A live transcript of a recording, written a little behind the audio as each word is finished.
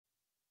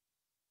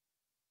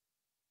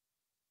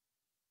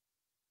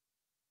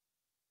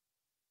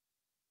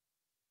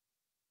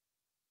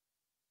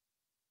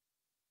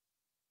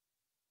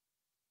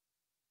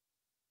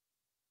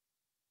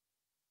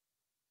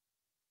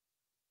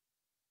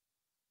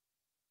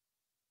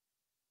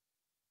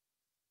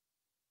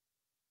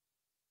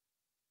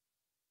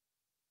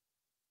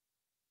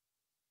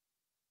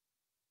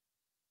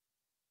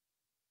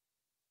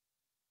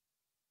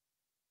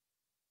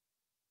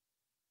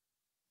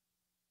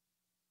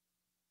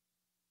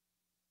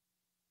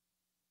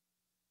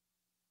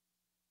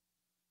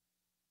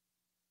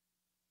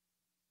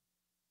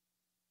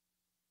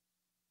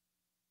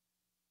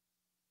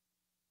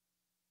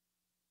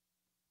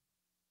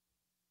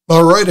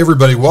All right,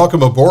 everybody,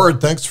 welcome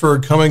aboard. Thanks for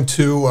coming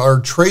to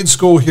our trade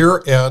school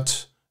here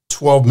at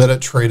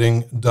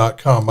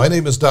 12minutetrading.com. My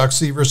name is Doc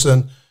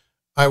Severson.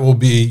 I will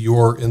be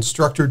your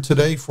instructor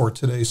today for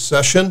today's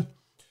session.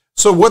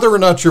 So whether or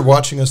not you're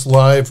watching us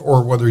live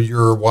or whether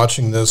you're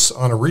watching this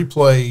on a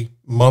replay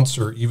months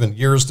or even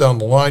years down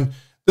the line,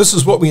 this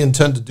is what we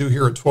intend to do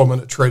here at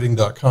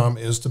 12minutetrading.com,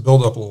 is to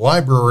build up a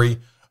library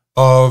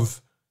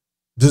of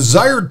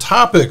desired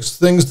topics,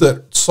 things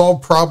that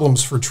solve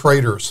problems for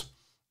traders.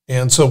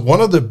 And so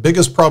one of the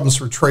biggest problems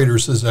for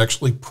traders is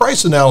actually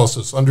price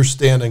analysis,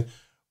 understanding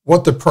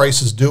what the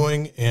price is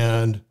doing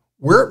and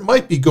where it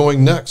might be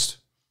going next.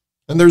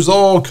 And there's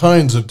all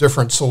kinds of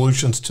different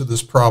solutions to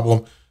this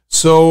problem.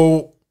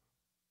 So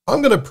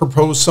I'm going to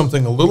propose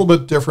something a little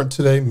bit different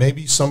today.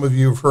 Maybe some of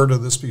you have heard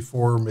of this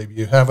before, maybe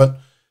you haven't.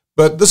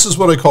 But this is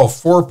what I call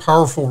 4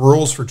 powerful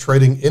rules for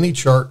trading any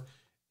chart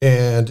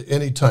and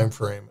any time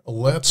frame.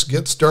 Let's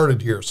get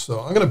started here.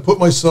 So I'm going to put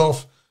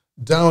myself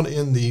down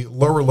in the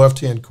lower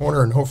left-hand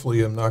corner, and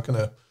hopefully I'm not going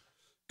to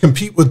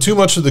compete with too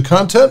much of the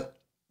content,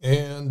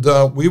 and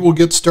we will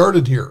get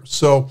started here.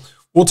 So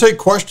we'll take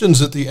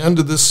questions at the end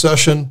of this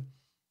session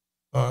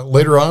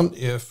later on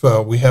if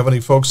we have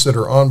any folks that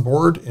are on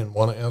board and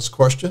want to ask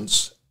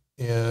questions.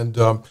 And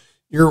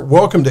you're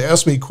welcome to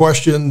ask me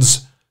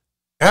questions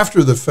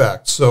after the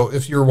fact. So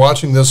if you're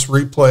watching this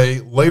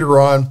replay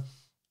later on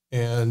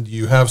and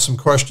you have some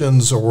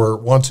questions or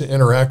want to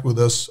interact with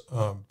us,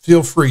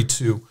 feel free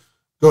to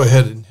go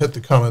ahead and hit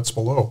the comments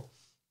below.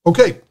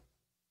 Okay,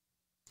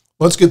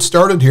 let's get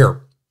started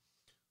here.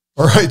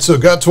 All right, so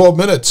got 12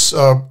 minutes.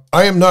 I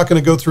am not going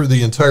to go through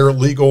the entire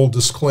legal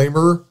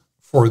disclaimer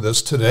for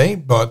this today,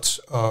 but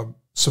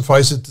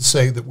suffice it to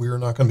say that we are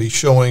not going to be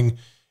showing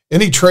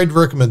any trade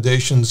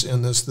recommendations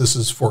in this. This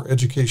is for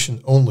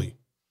education only.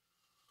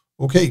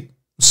 Okay,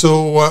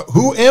 so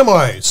who am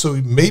I? So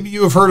maybe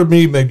you have heard of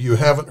me, maybe you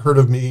haven't heard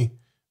of me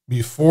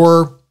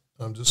before.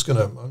 I'm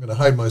going to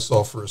hide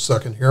myself for a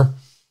second here.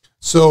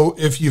 So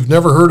if you've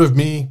never heard of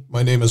me,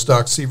 my name is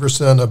Doc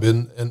Severson. I've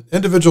been an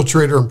individual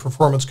trader and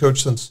performance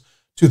coach since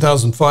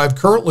 2005,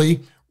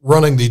 currently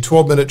running the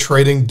 12-minute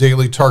trading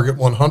daily target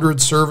 100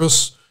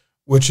 service,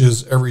 which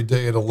is every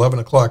day at 11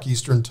 o'clock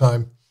Eastern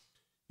time.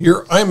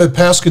 Here, I'm a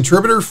past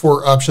contributor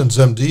for Options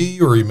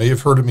MD, or you may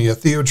have heard of me at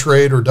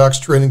TheoTrade or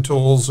Doc's Trading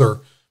Tools, or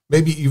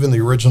maybe even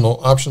the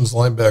original options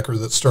linebacker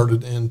that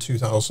started in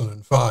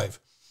 2005.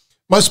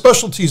 My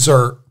specialties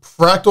are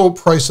fractal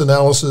price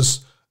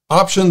analysis,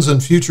 options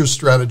and future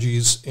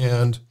strategies,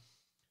 and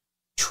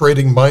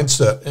trading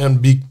mindset. And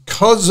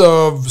because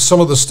of some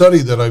of the study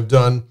that I've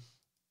done,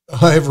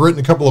 I have written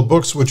a couple of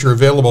books which are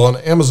available on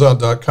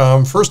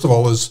Amazon.com. First of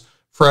all is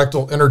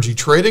Fractal Energy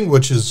Trading,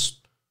 which is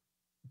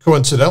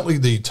coincidentally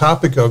the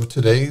topic of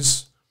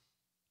today's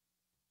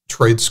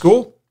trade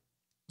school.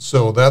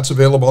 So that's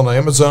available on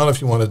Amazon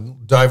if you want to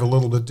dive a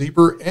little bit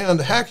deeper.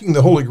 And Hacking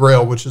the Holy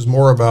Grail, which is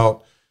more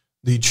about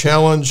the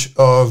challenge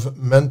of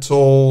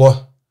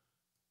mental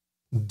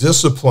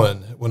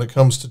discipline when it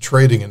comes to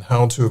trading and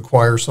how to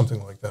acquire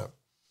something like that.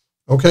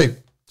 Okay,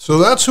 so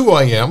that's who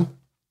I am,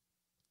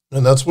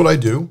 and that's what I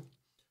do.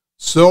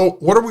 So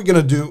what are we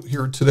going to do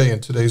here today in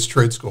today's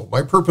trade school?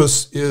 My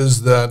purpose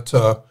is that,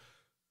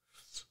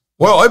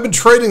 well, I've been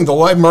trading the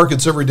live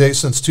markets every day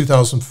since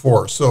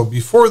 2004. So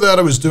before that,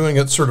 I was doing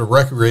it sort of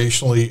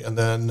recreationally, and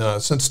then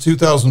since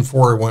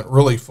 2004, I went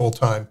really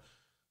full-time.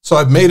 So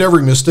I've made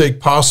every mistake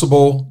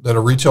possible that a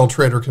retail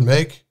trader can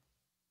make.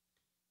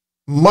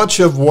 Much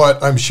of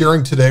what I'm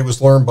sharing today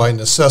was learned by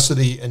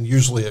necessity and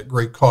usually at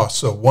great cost.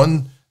 So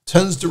one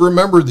tends to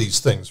remember these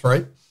things,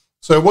 right?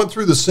 So I went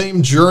through the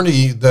same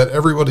journey that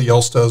everybody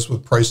else does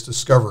with price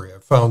discovery. I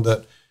found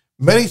that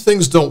many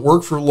things don't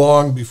work for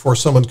long before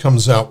someone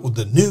comes out with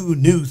the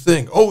new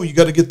thing. Oh, you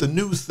got to get the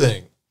new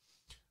thing,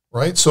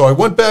 right? So I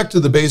went back to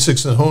the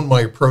basics and honed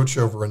my approach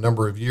over a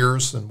number of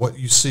years. And what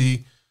you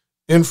see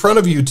in front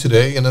of you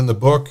today and in the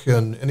book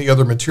and any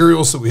other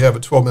materials that we have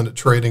at 12-Minute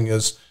Trading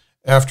is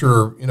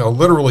after,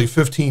 literally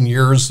 15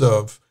 years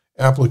of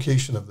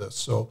application of this.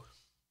 So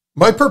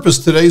my purpose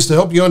today is to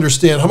help you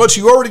understand how much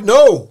you already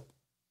know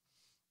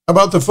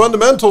about the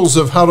fundamentals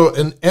of how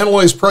to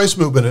analyze price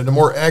movement in a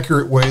more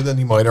accurate way than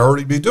you might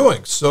already be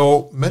doing.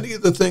 So many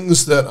of the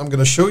things that I'm going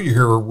to show you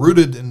here are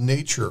rooted in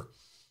nature.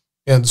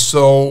 And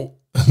so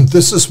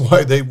this is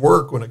why they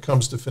work when it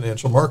comes to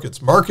financial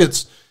markets.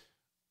 Markets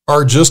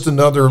are just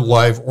another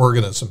live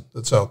organism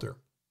that's out there.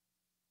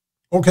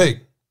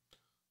 Okay.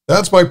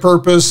 That's my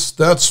purpose.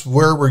 That's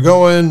where we're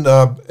going.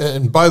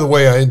 And by the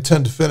way, I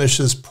intend to finish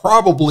this will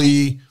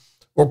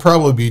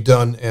probably be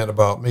done at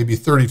about maybe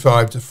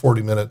 35 to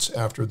 40 minutes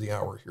after the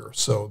hour here.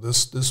 So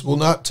this will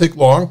not take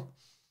long.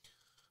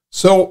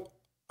 So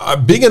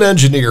being an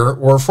engineer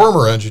or a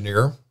former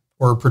engineer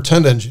or a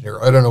pretend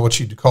engineer, I don't know what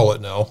you'd call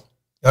it now.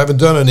 I haven't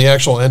done any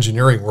actual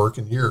engineering work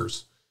in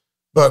years,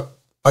 but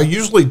I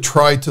usually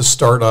try to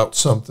start out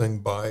something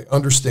by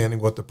understanding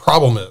what the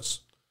problem is.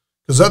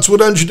 Because that's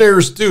what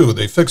engineers do.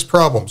 They fix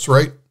problems,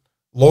 right?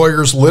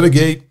 Lawyers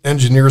litigate,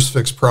 engineers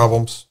fix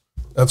problems.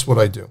 That's what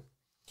I do.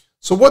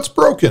 So what's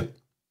broken?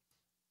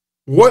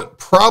 What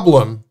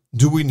problem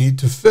do we need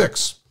to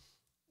fix?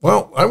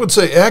 Well, I would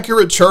say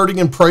accurate charting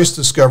and price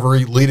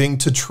discovery leading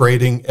to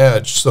trading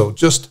edge. So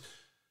just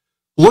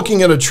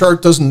looking at a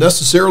chart doesn't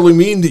necessarily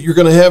mean that you're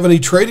going to have any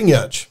trading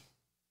edge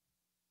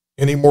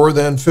any more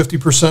than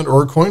 50%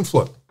 or a coin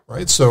flip,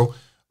 right? So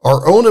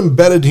our own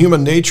embedded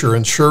human nature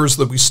ensures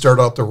that we start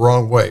out the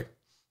wrong way.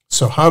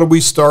 So how do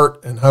we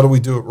start and how do we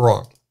do it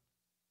wrong?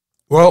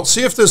 Well,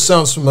 see if this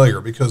sounds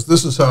familiar, because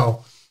this is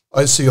how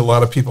I see a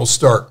lot of people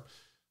start.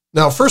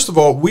 Now, first of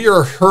all, we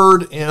are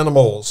herd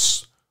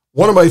animals.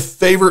 One of my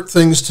favorite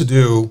things to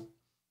do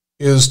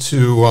is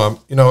to,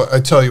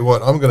 I tell you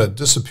what, I'm going to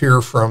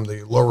disappear from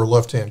the lower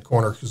left-hand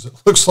corner because it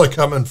looks like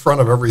I'm in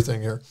front of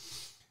everything here.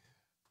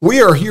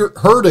 We are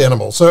herd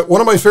animals.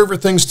 One of my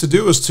favorite things to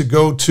do is to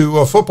go to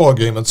a football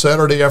game on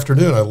Saturday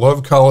afternoon. I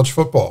love college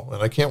football,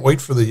 and I can't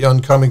wait for the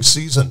oncoming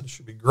season. It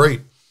should be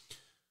great.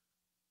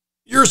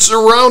 You're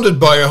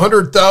surrounded by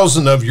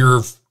 100,000 of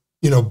your,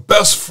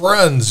 best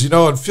friends.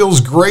 It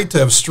feels great to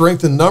have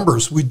strength in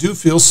numbers. We do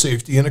feel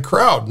safety in a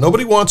crowd.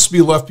 Nobody wants to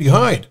be left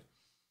behind.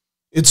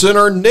 It's in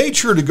our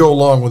nature to go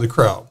along with the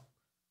crowd.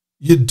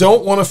 You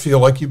don't want to feel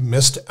like you've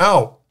missed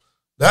out.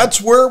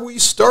 That's where we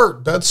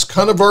start. That's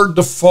kind of our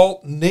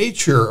default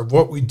nature of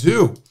what we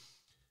do.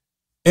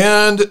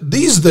 And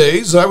these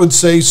days, I would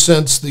say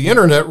since the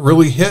internet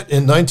really hit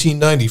in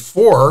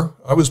 1994,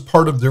 I was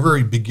part of the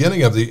very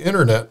beginning of the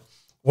internet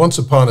once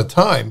upon a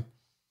time.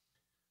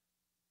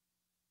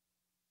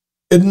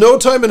 In no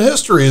time in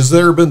history has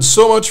there been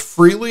so much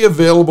freely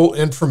available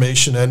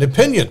information and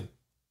opinion,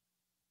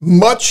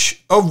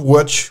 much of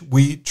which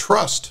we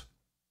trust.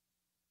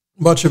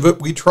 Much of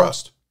it we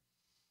trust.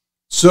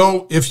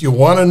 So if you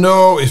want to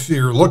know, if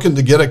you're looking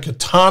to get a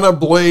katana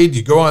blade,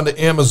 you go onto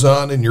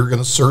Amazon and you're going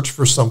to search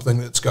for something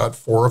that's got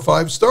 4 or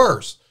 5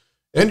 stars.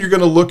 And you're going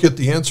to look at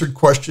the answered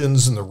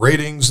questions and the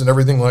ratings and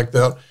everything like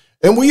that.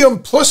 And we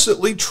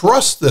implicitly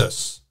trust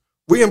this.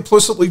 We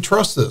implicitly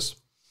trust this.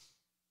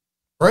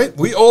 Right?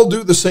 We all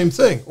do the same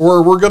thing.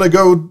 Or we're going to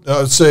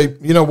go say,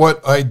 you know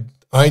what,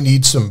 I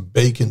need some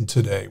bacon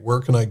today.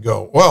 Where can I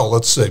go? Well,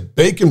 let's say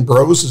Bacon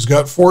Bros has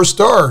got 4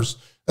 stars.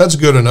 That's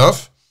good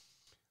enough.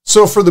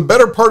 So for the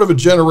better part of a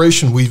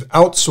generation, we've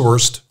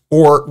outsourced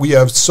or we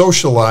have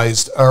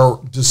socialized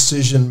our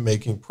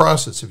decision-making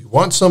process. If you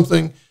want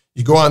something,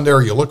 you go on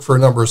there, you look for a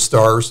number of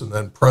stars, and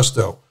then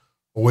presto,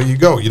 away you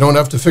go. You don't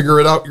have to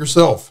figure it out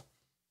yourself.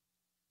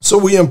 So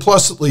we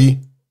implicitly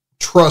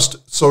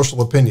trust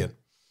social opinion.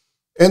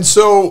 And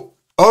so,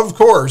 of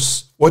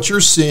course, what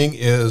you're seeing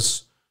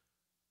is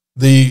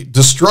the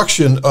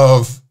destruction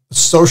of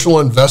social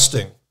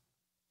investing.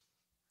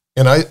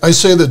 And I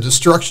say the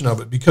destruction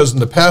of it because in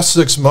the past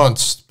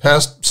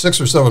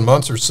 6 or 7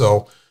 months or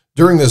so,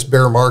 during this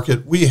bear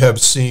market, we have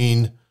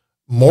seen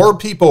more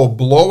people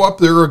blow up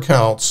their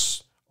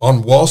accounts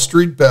on Wall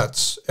Street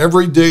bets.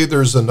 Every day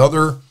there's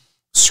another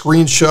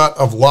screenshot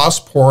of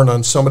lost porn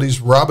on somebody's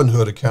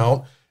Robinhood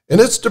account. And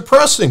it's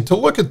depressing to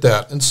look at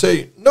that and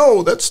say,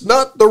 no, that's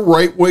not the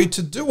right way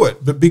to do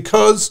it. But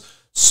because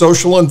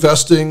social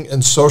investing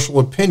and social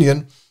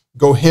opinion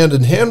go hand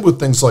in hand with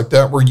things like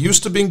that, we're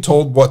used to being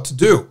told what to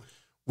do.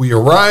 We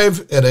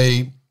arrive at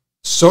a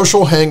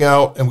social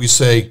hangout and we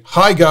say,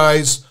 hi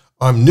guys,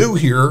 I'm new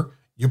here.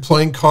 You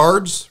playing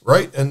cards,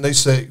 right? And we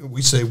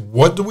say,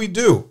 what do we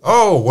do?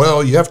 Oh,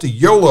 well, you have to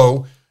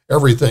YOLO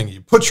everything.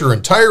 You put your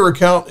entire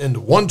account into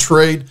one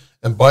trade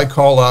and buy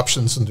call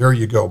options, and there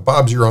you go.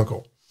 Bob's your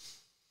uncle.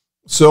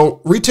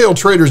 So retail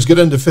traders get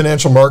into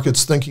financial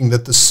markets thinking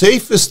that the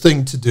safest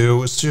thing to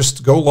do is just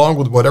to go along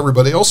with what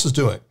everybody else is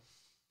doing.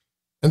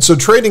 And so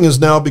trading has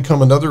now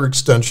become another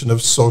extension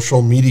of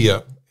social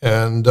media.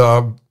 And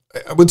I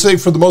would say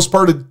for the most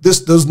part,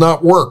 this does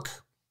not work.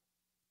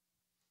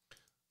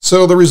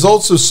 So the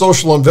results of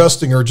social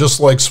investing are just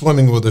like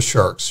swimming with the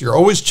sharks. You're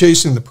always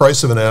chasing the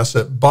price of an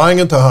asset, buying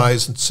at the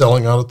highs and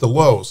selling out at the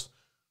lows.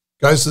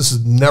 Guys, this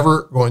is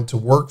never going to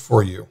work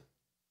for you.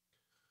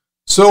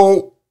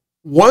 So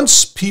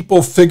once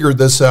people figure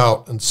this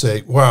out and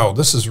say, wow,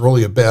 this is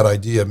really a bad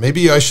idea,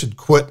 maybe I should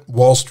quit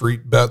Wall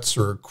Street bets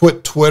or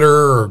quit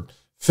Twitter or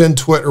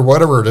FinTwit or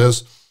whatever it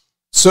is.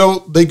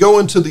 So they go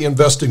into the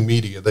investing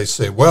media. They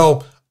say,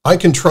 well, I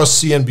can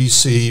trust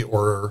CNBC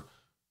or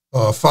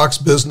Fox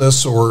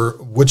Business or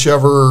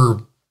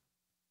whichever,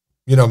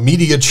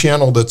 media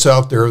channel that's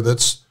out there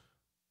that's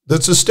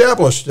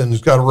established and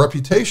has got a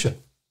reputation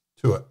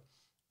to it.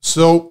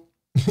 So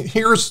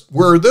here's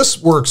where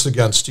this works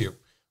against you.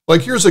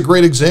 Like, here's a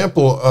great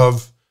example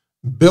of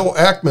Bill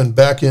Ackman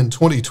back in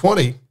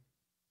 2020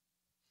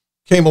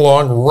 came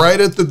along right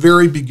at the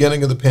very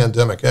beginning of the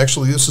pandemic.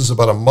 Actually, this is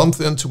about a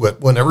month into it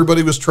when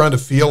everybody was trying to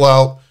feel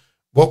out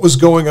what was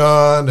going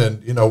on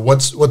and,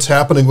 what's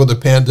happening with the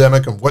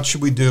pandemic and what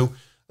should we do.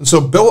 And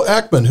so Bill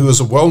Ackman, who is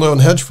a well-known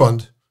hedge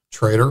fund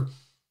trader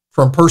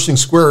from Pershing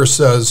Square,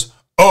 says,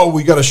 oh,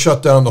 we got to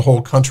shut down the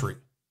whole country.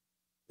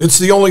 It's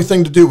the only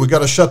thing to do. We got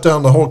to shut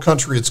down the whole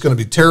country. It's going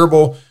to be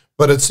terrible,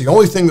 but it's the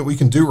only thing that we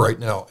can do right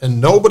now.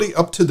 And nobody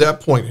up to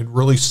that point had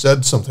really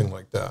said something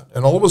like that.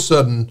 And all of a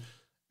sudden,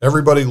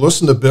 Everybody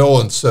listened to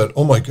Bill and said,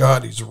 oh my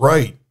God, he's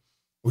right.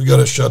 We got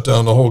to shut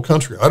down the whole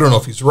country. I don't know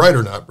if he's right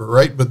or not,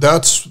 but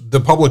that's the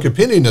public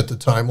opinion at the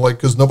time,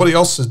 because nobody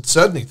else had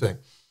said anything.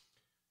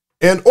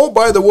 And oh,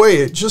 by the way,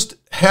 it just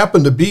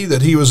happened to be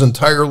that he was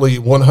entirely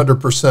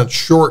 100%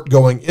 short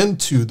going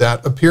into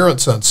that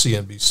appearance on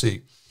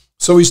CNBC.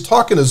 So he's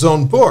talking his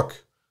own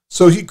book.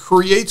 So he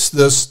creates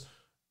this,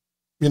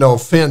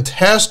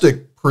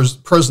 fantastic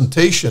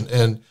presentation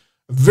and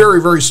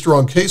very, very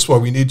strong case why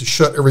we need to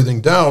shut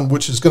everything down,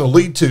 which is going to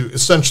lead to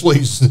essentially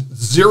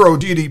zero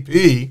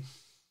GDP,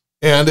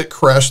 and it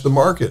crashed the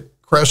market.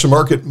 Crashed the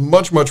market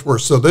much, much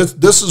worse. So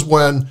this is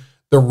when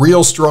the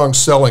real strong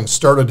selling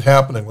started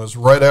happening, was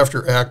right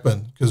after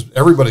Ackman, because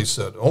everybody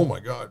said, oh my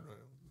God,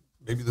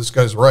 maybe this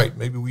guy's right.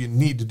 Maybe we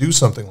need to do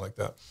something like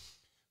that.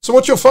 So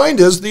what you'll find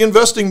is the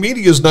investing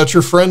media is not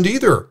your friend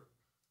either,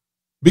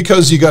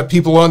 because you got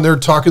people on there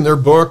talking their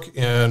book,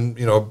 and,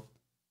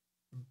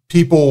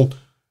 people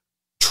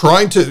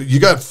you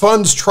got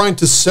funds trying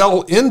to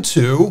sell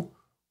into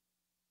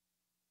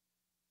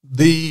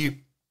the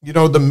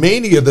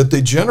mania that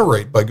they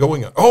generate by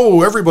going,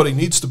 oh, everybody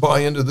needs to buy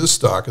into this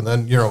stock. And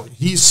then,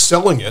 he's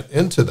selling it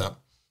into them.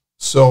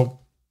 So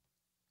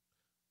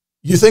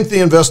you think the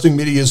investing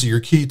media is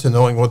your key to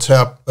knowing what's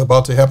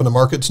about to happen to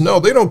markets? No,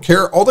 they don't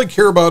care. All they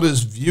care about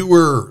is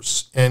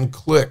viewers and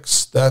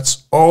clicks.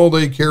 That's all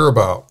they care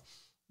about.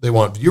 They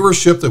want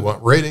viewership. They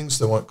want ratings.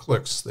 They want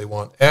clicks. They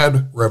want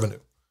ad revenue.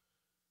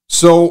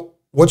 So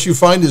what you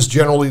find is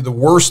generally the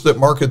worse that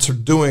markets are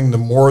doing, the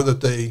more that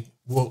they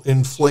will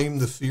inflame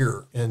the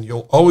fear, and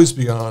you'll always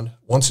be on,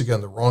 once again,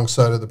 the wrong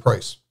side of the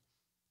price.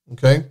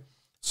 Okay?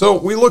 So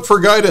we look for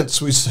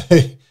guidance. We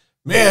say,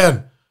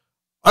 man,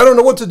 I don't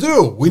know what to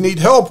do. We need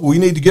help. We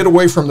need to get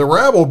away from the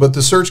rabble, but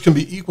the search can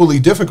be equally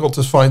difficult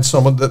to find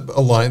someone that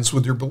aligns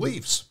with your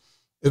beliefs.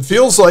 It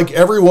feels like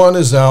everyone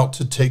is out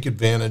to take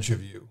advantage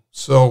of you.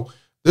 So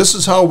this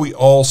is how we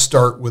all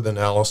start with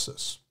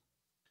analysis.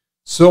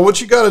 So what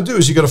you got to do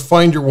is you got to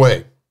find your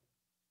way.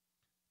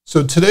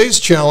 So today's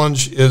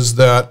challenge is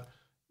that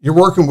you're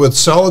working with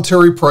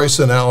solitary price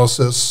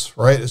analysis,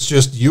 right? It's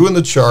just you and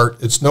the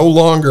chart. It's no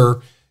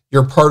longer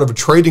you're part of a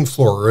trading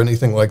floor or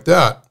anything like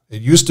that.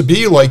 It used to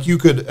be like you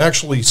could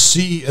actually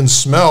see and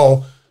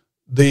smell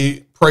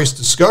the price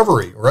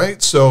discovery,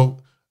 right? So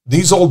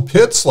these old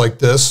pits like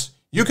this,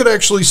 you could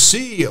actually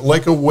see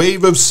like a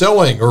wave of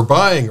selling or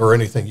buying or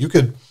anything.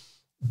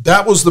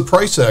 That was the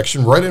price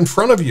action right in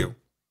front of you.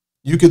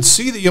 You could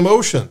see the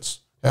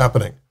emotions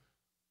happening.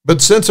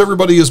 But since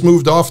everybody has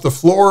moved off the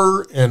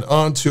floor and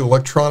onto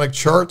electronic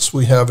charts,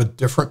 we have a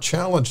different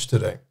challenge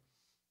today.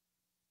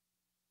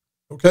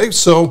 Okay,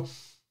 so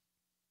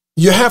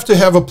you have to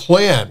have a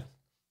plan,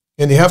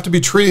 and you have to be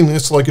treating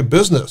this like a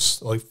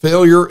business. Like,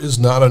 failure is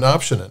not an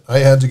option. And I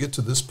had to get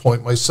to this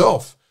point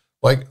myself.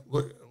 Like,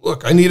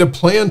 look, I need a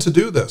plan to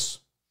do this.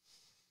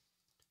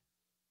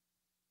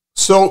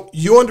 So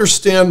you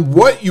understand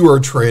what you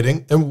are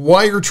trading and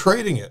why you're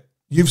trading it.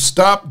 You've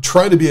stopped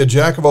trying to be a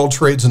jack of all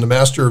trades and a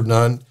master of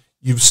none.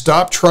 You've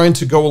stopped trying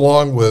to go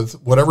along with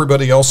what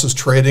everybody else is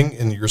trading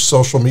in your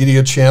social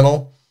media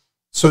channel.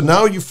 So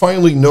now you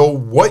finally know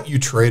what you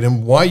trade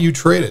and why you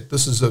trade it.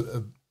 This is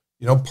a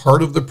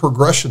part of the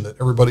progression that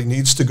everybody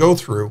needs to go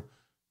through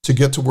to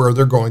get to where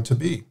they're going to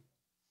be.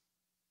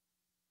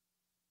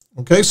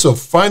 Okay, so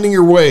finding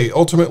your way,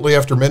 ultimately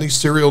after many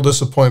serial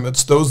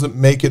disappointments, those that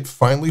make it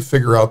finally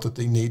figure out that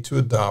they need to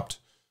adopt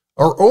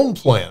our own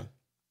plan.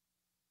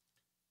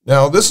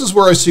 Now, this is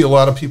where I see a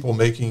lot of people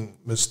making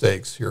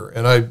mistakes here,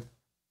 and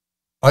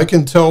I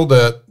can tell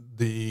that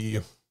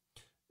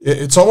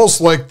it's almost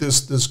like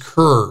this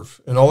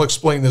curve, and I'll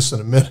explain this in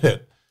a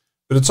minute,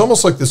 but it's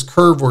almost like this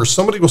curve where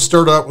somebody will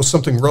start out with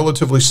something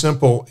relatively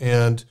simple,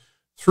 and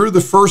through the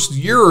first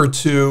year or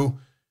two,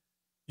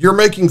 you're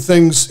making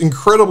things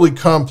incredibly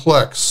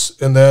complex,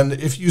 and then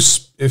if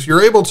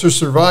you're able to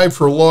survive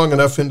for long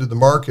enough into the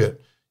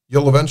market,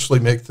 you'll eventually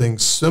make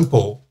things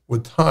simple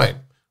with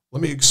time.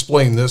 Let me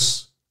explain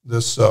this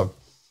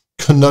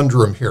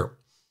conundrum here.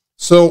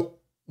 So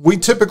we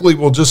typically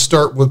will just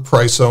start with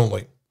price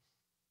only.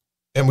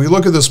 And we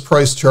look at this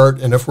price chart,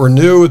 and if we're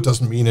new, it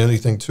doesn't mean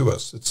anything to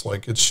us.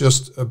 It's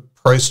just a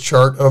price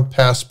chart of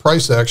past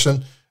price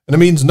action, and it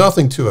means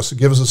nothing to us. It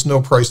gives us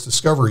no price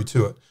discovery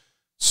to it.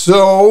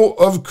 So,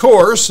 of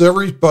course,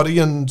 everybody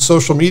in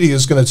social media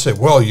is going to say,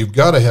 well, you've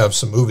got to have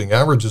some moving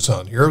averages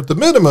on here, at the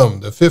minimum,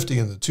 the 50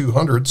 and the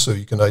 200, so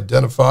you can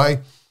identify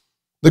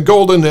the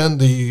golden and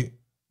the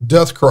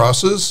death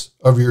crosses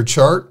of your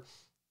chart.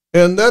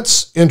 And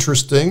that's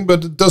interesting,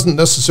 but it doesn't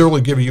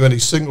necessarily give you any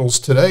signals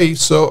today.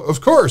 So,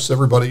 of course,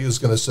 everybody is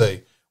going to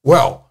say,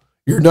 well,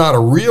 you're not a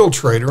real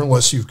trader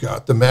unless you've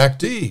got the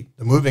MACD,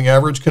 the moving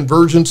average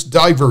convergence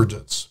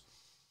divergence.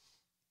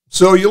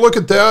 So you look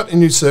at that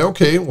and you say,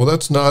 okay, well,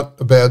 that's not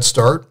a bad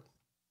start,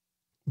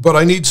 but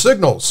I need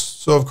signals.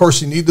 So, of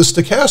course, you need the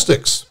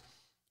stochastics.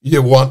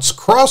 You want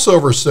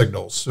crossover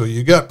signals. So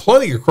you got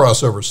plenty of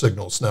crossover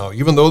signals now,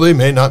 even though they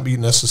may not be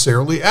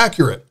necessarily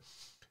accurate.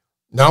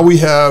 Now we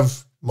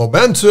have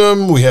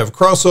momentum, we have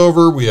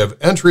crossover, we have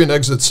entry and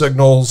exit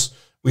signals,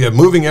 We have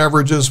moving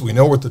averages. We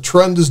know what the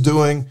trend is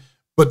doing,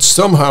 but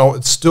somehow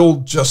it's still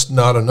just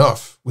not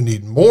enough. We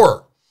need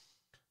more.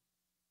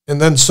 And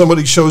then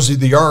somebody shows you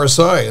the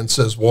RSI and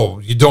says, well,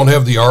 you don't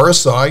have the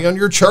RSI on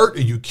your chart?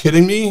 Are you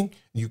kidding me?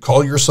 You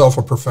call yourself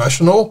a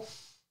professional?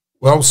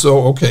 Well,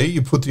 so, okay,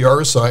 you put the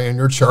RSI on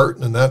your chart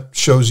and that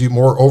shows you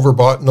more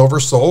overbought and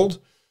oversold.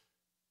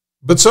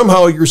 But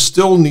somehow you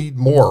still need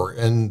more.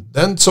 And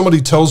then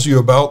somebody tells you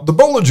about the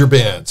Bollinger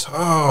Bands.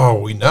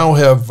 Oh, we now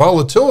have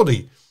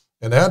volatility,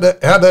 an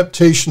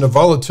adaptation of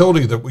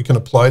volatility that we can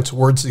apply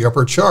towards the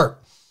upper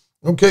chart.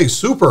 Okay,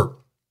 super.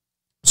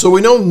 So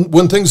we know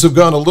when things have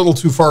gone a little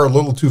too far, a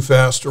little too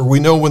fast, or we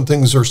know when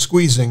things are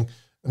squeezing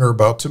and are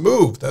about to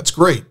move. That's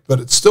great, but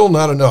it's still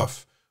not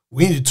enough.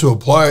 We need to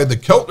apply the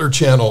Keltner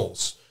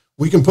channels.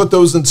 We can put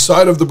those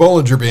inside of the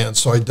Bollinger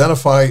Bands to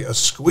identify a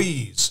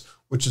squeeze,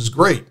 which is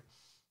great.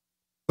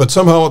 But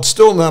somehow it's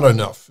still not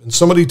enough. And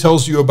somebody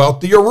tells you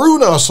about the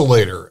Arun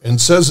oscillator and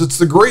says it's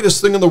the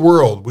greatest thing in the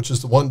world, which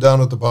is the one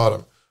down at the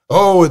bottom.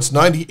 Oh, it's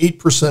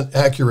 98%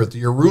 accurate,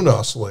 the Arun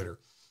oscillator.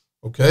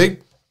 Okay?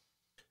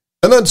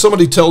 And then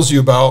somebody tells you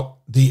about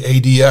the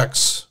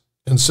ADX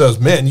and says,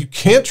 man, you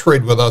can't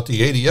trade without the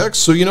ADX,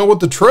 so you know what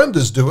the trend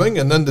is doing,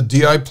 and then the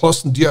DI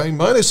plus and DI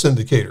minus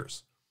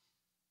indicators.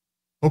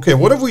 Okay,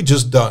 what have we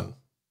just done?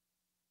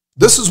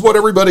 This is what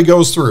everybody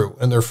goes through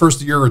in their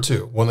first year or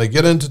two. When they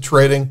get into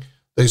trading,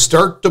 they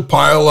start to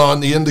pile on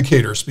the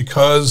indicators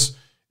because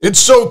it's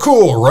so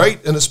cool,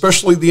 right? And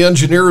especially the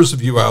engineers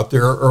of you out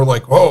there are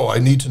like, oh, I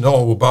need to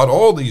know about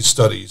all these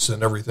studies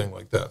and everything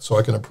like that so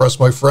I can impress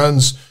my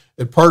friends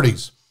at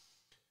parties.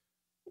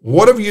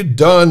 What have you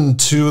done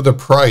to the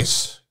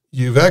price?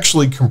 You've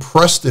actually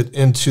compressed it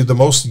into the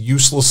most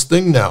useless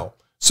thing now.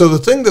 So the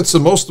thing that's the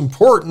most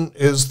important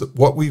is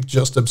what we've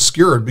just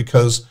obscured,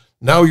 because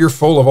now you're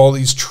full of all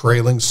these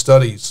trailing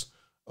studies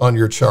on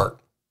your chart.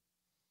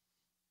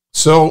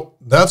 So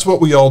that's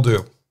what we all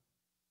do.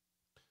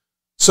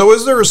 So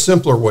is there a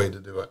simpler way to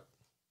do it?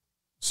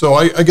 So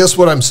I guess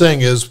what I'm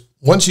saying is,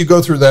 once you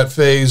go through that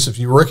phase, if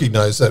you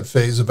recognize that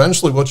phase,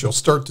 eventually what you'll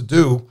start to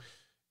do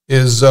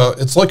is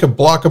it's like a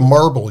block of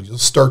marble. You'll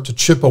start to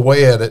chip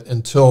away at it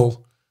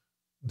until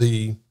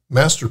the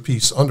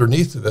masterpiece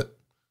underneath of it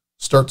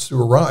starts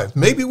to arrive.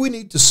 Maybe we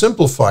need to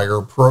simplify our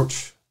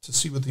approach to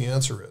see what the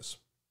answer is.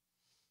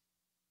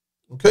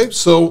 Okay,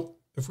 so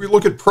if we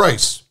look at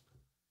price,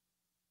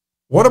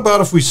 what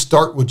about if we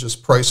start with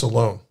just price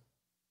alone?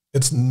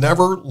 It's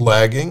never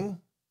lagging.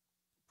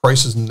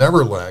 Price is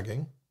never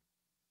lagging.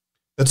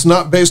 It's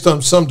not based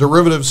on some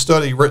derivative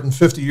study written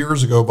 50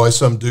 years ago by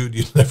some dude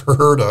you've never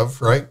heard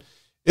of, right?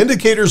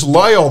 Indicators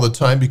lie all the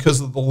time because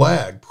of the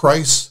lag.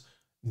 Price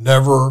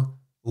never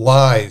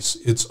lies.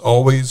 It's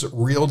always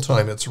real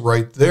time. It's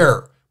right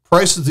there.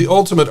 Price is the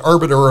ultimate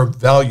arbiter of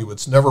value.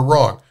 It's never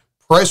wrong.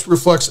 Price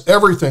reflects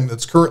everything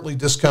that's currently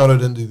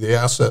discounted into the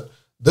asset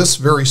this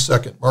very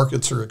second.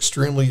 Markets are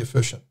extremely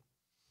efficient.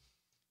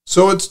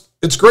 So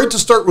it's great to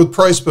start with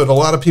price, but a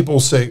lot of people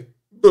say,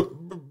 but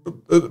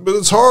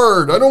it's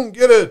hard. I don't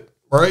get it,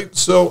 right?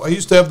 So I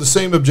used to have the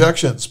same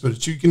objections,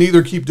 but you can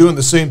either keep doing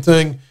the same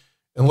thing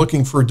and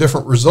looking for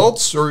different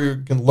results, or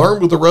you can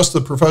learn what the rest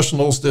of the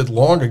professionals did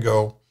long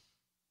ago.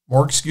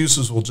 More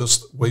excuses will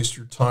just waste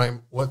your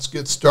time. Let's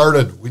get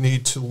started. We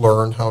need to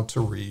learn how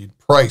to read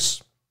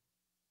price.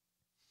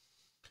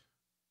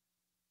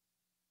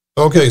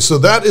 Okay, so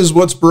that is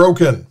what's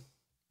broken.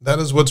 That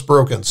is what's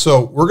broken.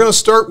 So we're going to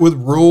start with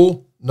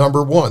rule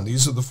number 1.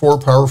 These are the 4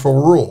 powerful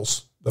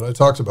rules that I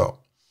talked about.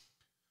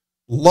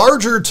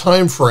 Larger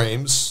time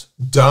frames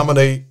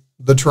dominate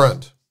the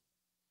trend.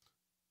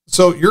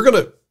 So you're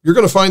going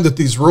to find that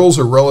these rules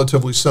are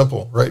relatively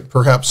simple, right?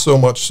 Perhaps so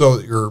much so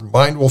that your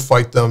mind will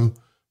fight them,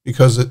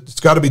 because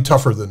it's got to be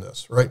tougher than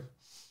this, right?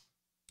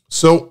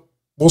 So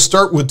we'll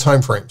start with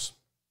time frames.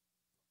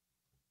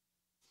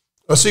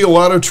 I see a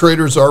lot of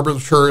traders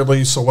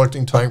arbitrarily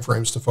selecting time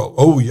frames to follow.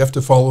 Oh, you have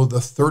to follow the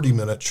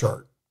 30-minute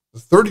chart. The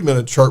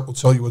 30-minute chart will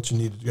tell you what you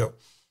need to go.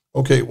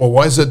 Okay, well,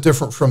 why is that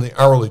different from the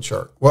hourly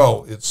chart?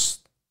 Well, it's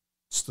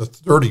the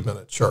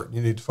 30-minute chart.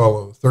 You need to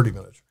follow the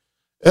 30-minute chart.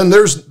 And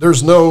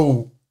there's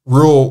no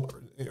rule,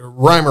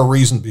 rhyme or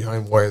reason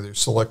behind why they're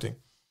selecting.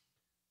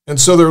 And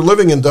so they're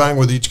living and dying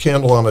with each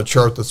candle on a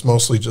chart that's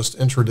mostly just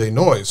intraday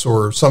noise.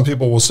 Or some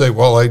people will say,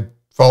 well, I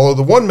follow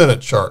the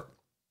 1-minute chart.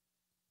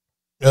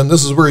 And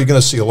this is where you're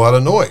going to see a lot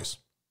of noise,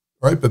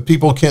 right? But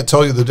people can't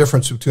tell you the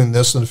difference between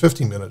this and a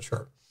 15-minute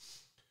chart,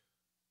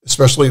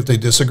 especially if they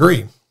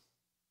disagree.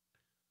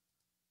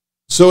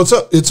 So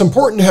it's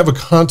important to have a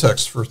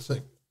context for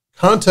things.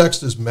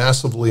 Context is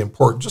massively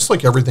important, just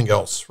like everything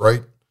else,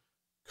 right?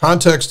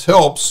 Context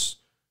helps.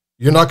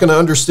 You're not going to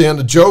understand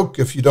a joke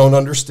if you don't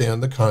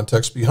understand the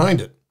context behind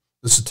it.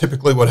 This is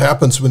typically what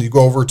happens when you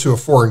go over to a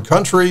foreign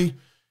country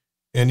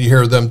and you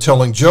hear them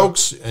telling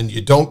jokes and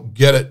you don't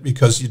get it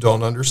because you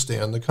don't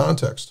understand the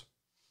context.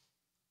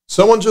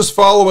 Someone just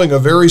following a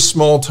very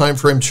small time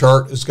frame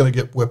chart is going to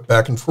get whipped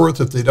back and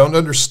forth if they don't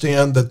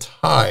understand the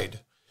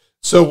tide.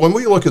 So when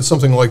we look at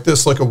something like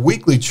this, like a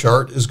weekly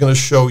chart is going to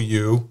show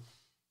you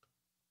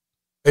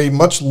a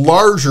much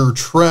larger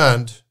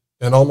trend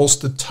and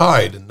almost a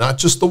tide, and not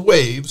just the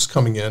waves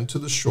coming into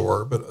the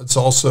shore, but it's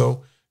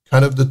also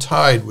kind of the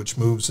tide which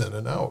moves in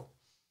and out.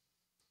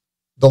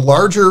 The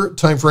larger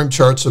time frame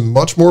charts are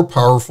much more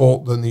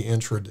powerful than the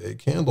intraday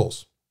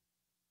candles.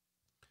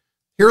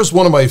 Here's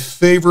one of my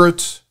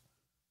favorite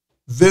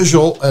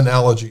visual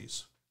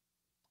analogies,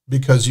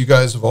 because you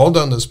guys have all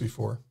done this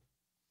before,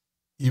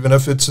 even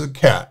if it's a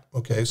cat.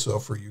 Okay, so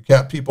for you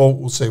cat people,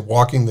 we'll say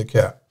walking the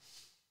cat.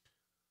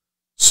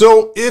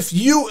 So if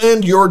you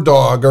and your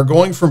dog are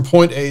going from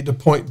point A to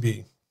point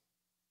B,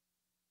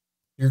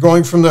 you're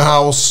going from the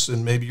house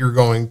and maybe you're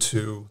going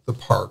to the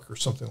park or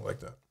something like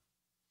that.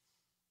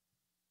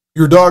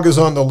 Your dog is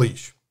on the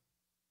leash.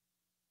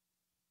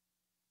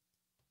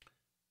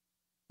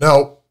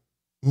 Now,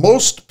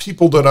 most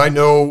people that I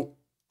know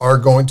are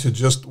going to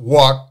just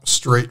walk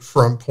straight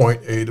from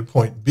point A to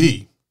point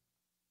B,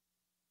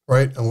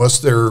 right?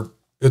 Unless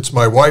it's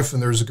my wife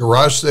and there's a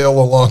garage sale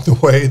along the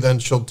way, then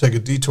she'll take a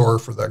detour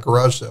for that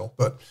garage sale.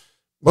 But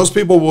most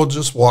people will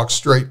just walk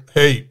straight.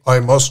 Hey, I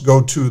must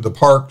go to the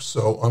park,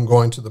 so I'm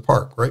going to the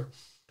park, right?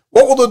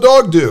 What will the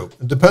dog do?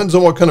 It depends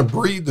on what kind of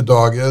breed the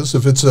dog is.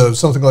 If it's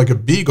something like a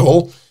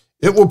beagle,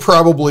 it will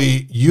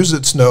probably use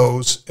its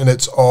nose and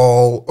it's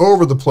all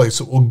over the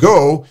place. It will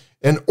go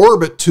and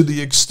orbit to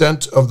the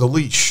extent of the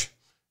leash.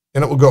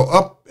 And it will go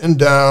up and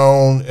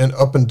down and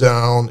up and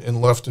down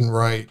and left and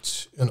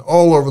right and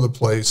all over the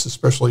place,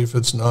 especially if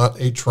it's not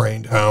a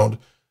trained hound.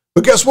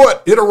 But guess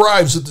what? It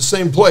arrives at the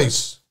same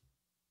place,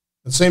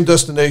 the same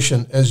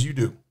destination as you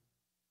do.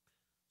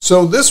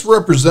 So this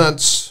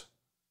represents,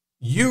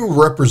 you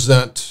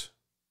represent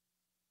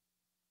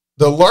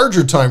the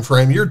larger time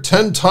frame. You're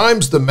 10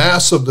 times the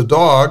mass of the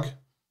dog,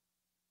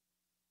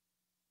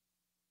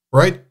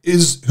 right?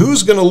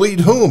 Who's going to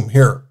lead whom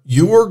here?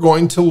 You are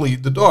going to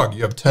lead the dog.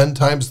 You have 10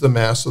 times the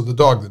mass of the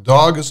dog. The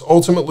dog is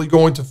ultimately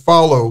going to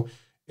follow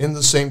in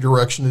the same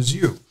direction as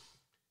you.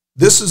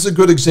 This is a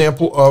good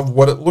example of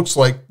what it looks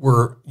like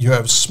where you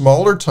have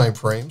smaller time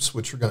frames,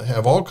 which are going to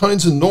have all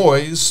kinds of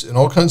noise and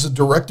all kinds of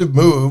directive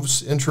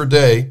moves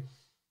intraday.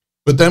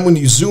 But then when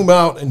you zoom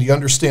out and you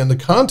understand the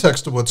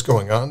context of what's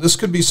going on, this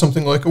could be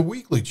something like a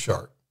weekly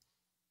chart.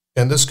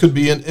 And this could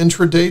be an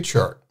intraday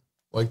chart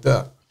like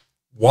that.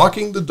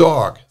 Walking the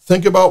dog.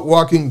 Think about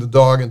walking the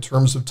dog in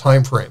terms of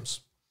time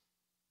frames.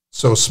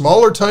 So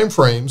smaller time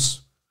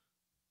frames,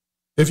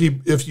 if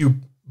you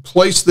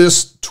place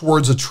this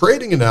towards a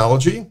trading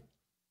analogy,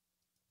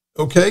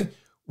 okay,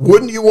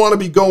 wouldn't you want to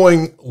be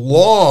going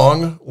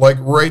long like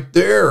right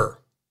there?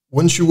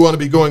 Wouldn't you want to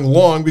be going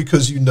long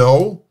because you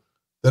know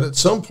that at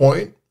some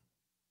point,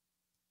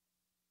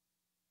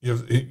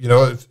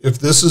 if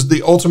this is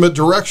the ultimate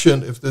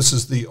direction, if this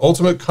is the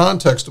ultimate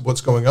context of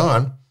what's going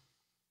on,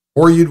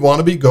 or you'd want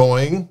to be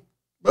going,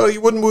 well, you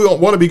wouldn't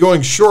want to be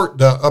going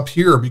short up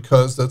here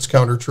because that's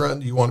counter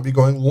trend. You want to be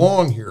going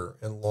long here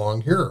and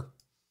long here.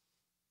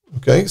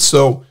 Okay,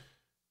 so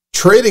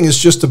trading is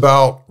just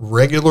about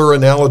regular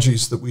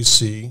analogies that we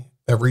see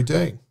every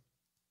day.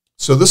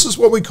 So this is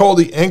what we call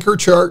the anchor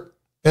chart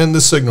and the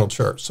signal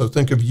chart. So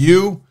think of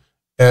you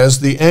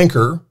as the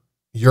anchor.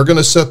 You're going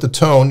to set the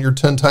tone. You're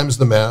 10 times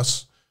the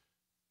mass.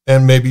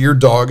 And maybe your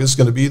dog is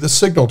going to be the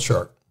signal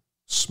chart.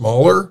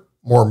 Smaller,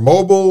 more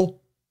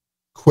mobile,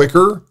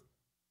 quicker,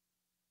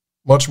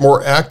 much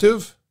more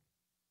active,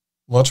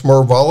 much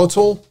more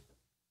volatile.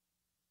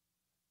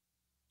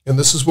 And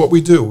this is what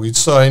we do. We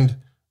assign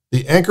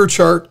the anchor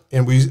chart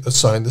and we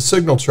assign the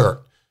signal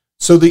chart.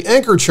 So the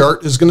anchor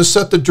chart is going to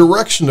set the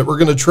direction that we're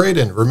going to trade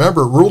in.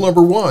 Remember, rule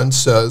number 1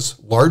 says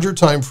larger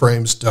time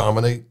frames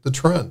dominate the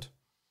trend.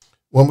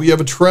 When we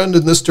have a trend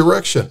in this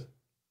direction,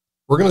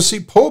 we're going to see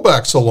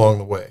pullbacks along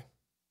the way.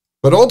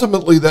 But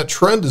ultimately, that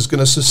trend is going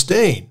to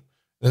sustain.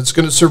 And it's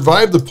going to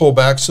survive the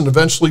pullbacks and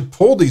eventually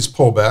pull these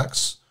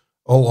pullbacks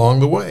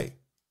along the way.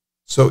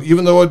 So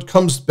even though it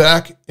comes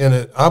back in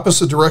an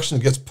opposite direction,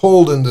 it gets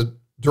pulled in the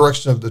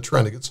direction of the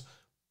trend. It gets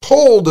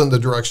pulled in the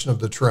direction of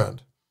the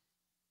trend.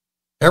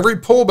 Every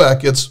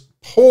pullback gets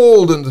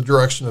pulled in the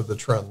direction of the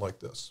trend like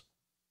this.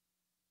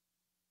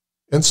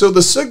 And so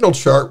the signal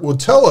chart will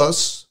tell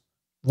us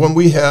when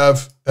we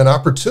have an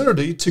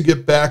opportunity to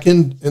get back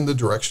in the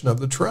direction of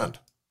the trend.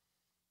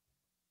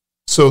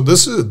 So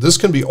this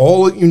can be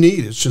all that you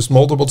need. It's just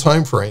multiple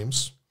time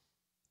frames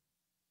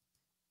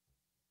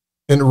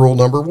in rule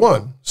number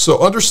 1. So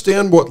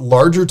understand what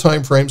larger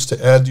time frames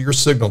to add to your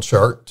signal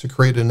chart to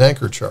create an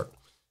anchor chart.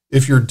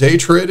 If you're day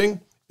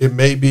trading, it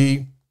may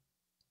be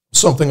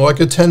something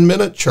like a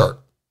 10-minute chart.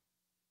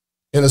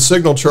 And a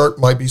signal chart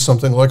might be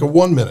something like a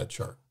 1-minute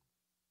chart.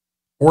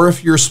 Or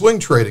if you're swing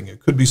trading, it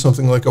could be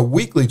something like a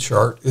weekly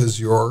chart is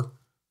your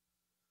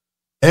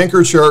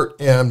anchor chart,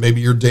 and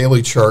maybe your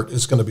daily chart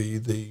is going to be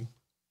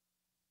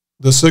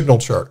the signal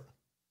chart.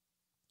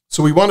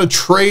 So we want to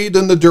trade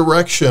in the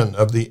direction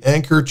of the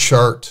anchor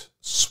chart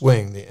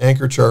swing, the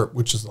anchor chart,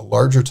 which is the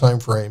larger time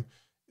frame.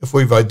 If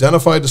we've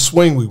identified a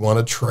swing, we want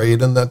to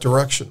trade in that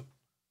direction.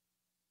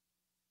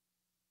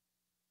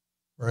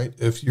 Right?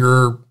 If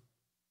you're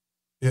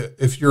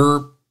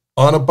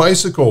On a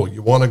bicycle,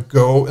 you want to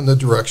go in the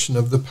direction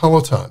of the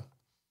peloton.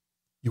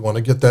 You want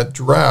to get that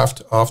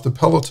draft off the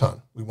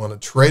peloton. We want to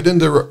trade in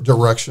the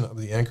direction of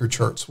the anchor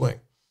chart swing.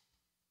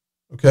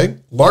 Okay,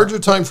 larger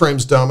time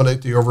frames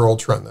dominate the overall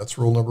trend. That's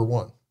rule number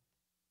one.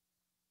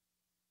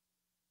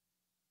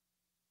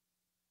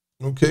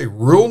 Okay,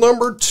 rule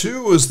number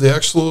two is the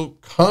actual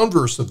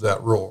converse of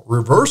that rule,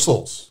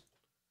 reversals.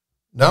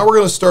 Now we're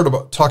going to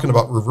start talking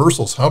about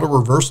reversals. How do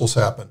reversals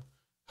happen?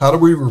 How do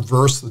we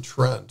reverse the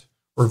trend?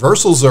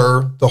 Reversals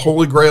are the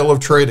holy grail of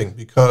trading,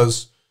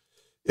 because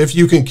if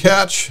you can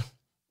catch,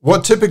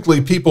 what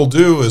typically people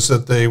do is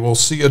that they will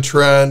see a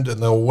trend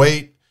and they'll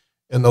wait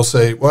and they'll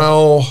say,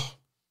 well,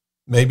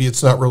 maybe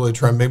it's not really a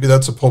trend. Maybe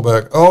that's a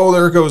pullback. Oh,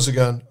 there it goes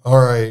again.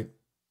 All right,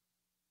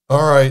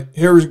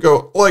 here we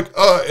go.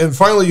 And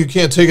finally you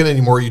can't take it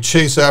anymore. You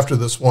chase after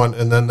this one,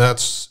 and then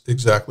that's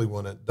exactly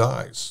when it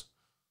dies.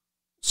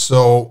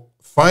 So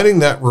finding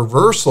that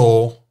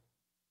reversal,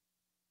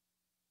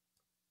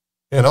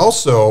 and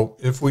also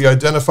if we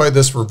identify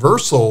this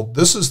reversal,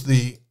 this is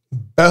the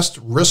best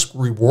risk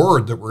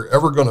reward that we're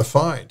ever going to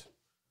find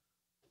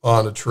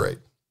on a trade,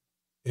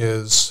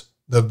 is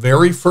the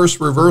very first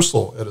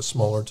reversal at a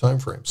smaller time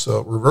frame.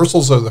 So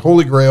reversals are the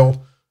holy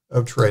grail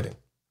of trading.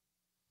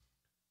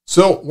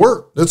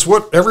 So that's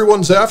what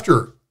everyone's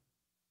after.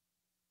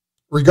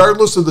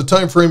 Regardless of the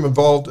time frame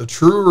involved, a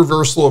true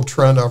reversal of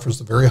trend offers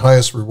the very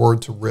highest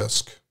reward to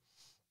risk.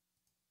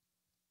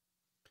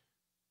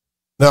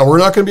 Now, we're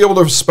not going to be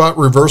able to spot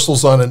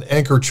reversals on an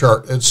anchor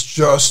chart. It's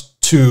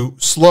just too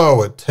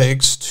slow. It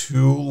takes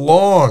too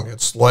long.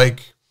 It's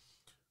like,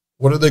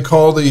 what do they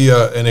call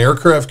an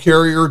aircraft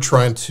carrier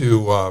trying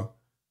to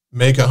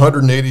make a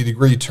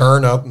 180-degree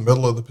turn out in the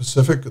middle of the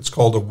Pacific? It's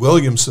called a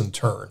Williamson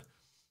turn.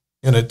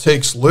 And it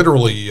takes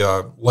literally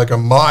like a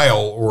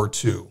mile or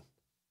two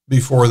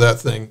before that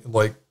thing,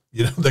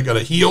 they got to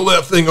heel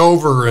that thing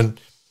over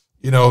and,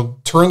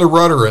 turn the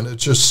rudder. And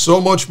it's just so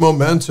much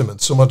momentum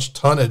and so much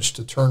tonnage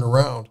to turn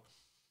around.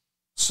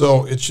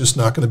 So it's just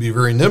not going to be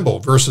very nimble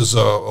versus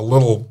a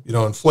little,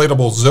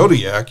 inflatable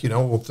Zodiac,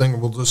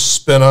 thing will just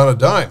spin on a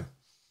dime.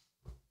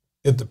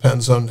 It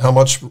depends on how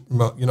much,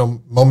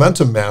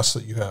 momentum mass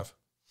that you have.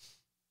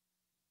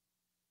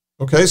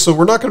 Okay, so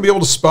we're not going to be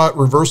able to spot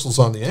reversals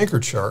on the anchor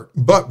chart,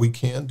 but we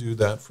can do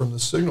that from the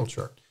signal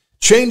chart.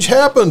 Change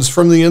happens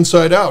from the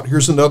inside out.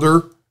 Here's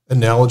another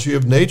analogy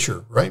of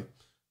nature, right?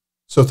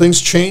 So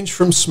things change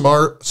from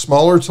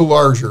smaller to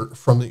larger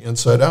from the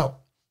inside out.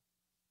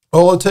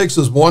 All it takes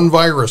is one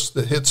virus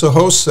that hits a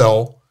host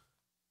cell,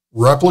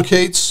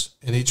 replicates,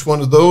 and each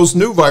one of those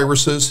new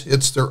viruses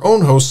hits their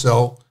own host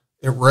cell.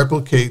 It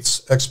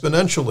replicates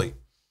exponentially,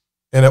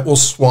 and it will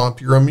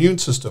swamp your immune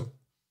system.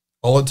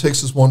 All it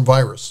takes is one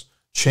virus.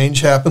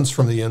 Change happens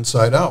from the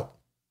inside out.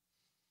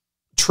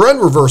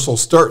 Trend reversal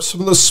starts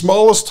from the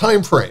smallest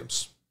time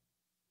frames,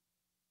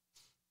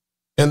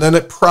 and then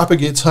it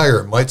propagates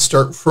higher. It might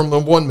start from the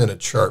 1-minute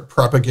chart,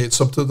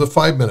 propagates up to the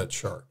 5-minute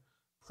chart,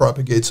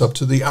 propagates up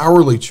to the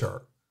hourly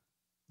chart,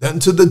 then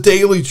to the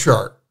daily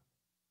chart.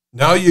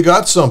 Now you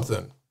got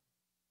something.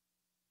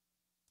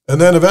 And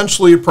then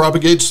eventually it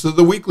propagates to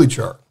the weekly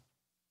chart.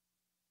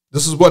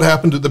 This is what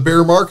happened to the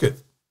bear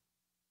market.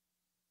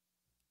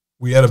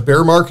 We had a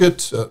bear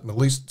market, at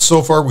least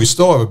so far we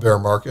still have a bear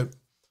market,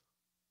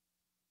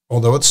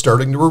 although it's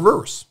starting to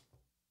reverse.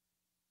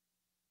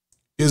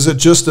 Is it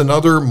just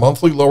another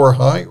monthly lower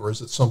high, or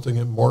is it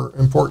something more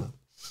important?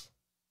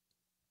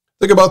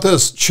 Think about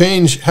this.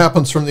 Change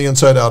happens from the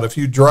inside out. If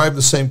you drive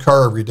the same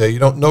car every day, you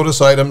don't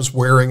notice items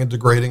wearing and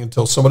degrading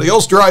until somebody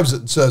else drives it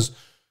and says,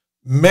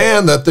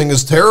 man, that thing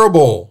is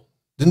terrible.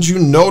 Didn't you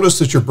notice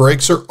that your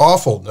brakes are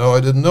awful? No,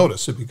 I didn't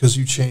notice it, because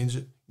you change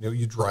it.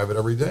 You drive it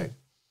every day.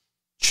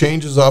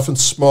 Change is often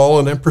small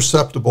and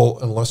imperceptible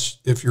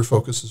if your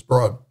focus is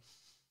broad.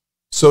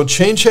 So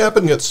change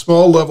happening at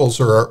small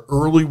levels are our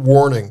early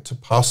warning to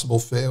possible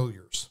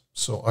failures.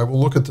 So I will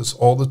look at this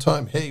all the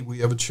time. Hey, we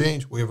have a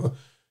change. We have a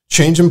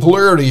change in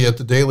polarity at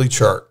the daily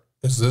chart.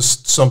 Is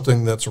this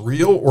something that's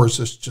real, or is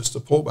this just a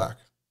pullback?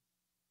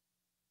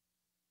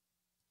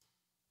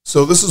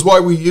 So this is why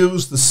we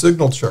use the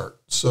signal chart.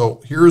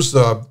 So here's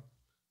a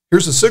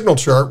signal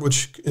chart,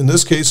 which in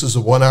this case is a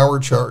 1-hour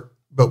chart.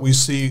 But we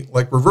see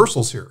like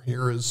reversals here.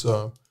 Here's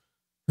a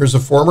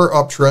former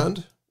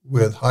uptrend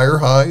with higher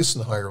highs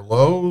and higher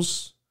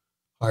lows,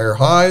 higher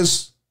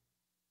highs,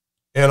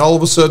 and all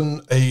of a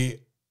sudden a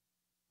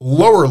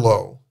lower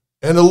low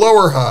and a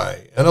lower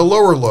high and a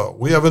lower low.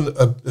 We have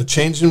a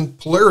change in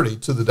polarity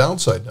to the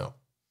downside now.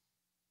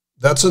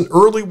 That's an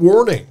early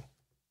warning.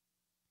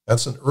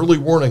 That's an early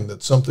warning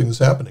that something is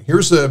happening.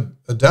 Here's a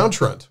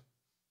downtrend.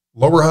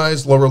 Lower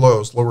highs, lower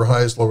lows, lower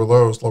highs, lower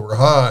lows, lower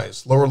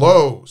highs, lower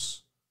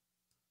lows.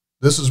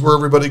 This is where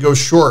everybody goes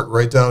short,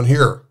 right down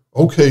here.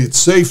 Okay, it's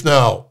safe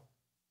now.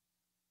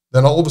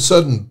 Then all of a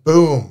sudden,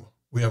 boom,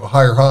 we have a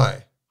higher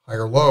high,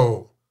 higher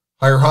low,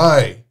 higher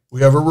high.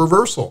 We have a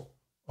reversal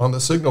on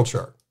the signal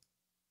chart.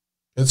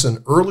 It's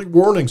an early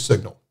warning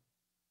signal.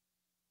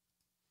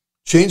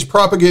 Change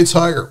propagates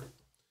higher.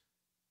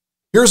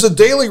 Here's a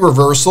daily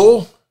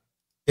reversal,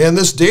 And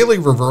this daily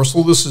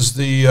reversal, this is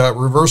the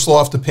reversal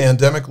off the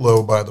pandemic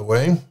low, by the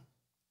way.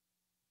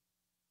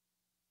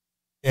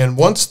 And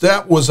once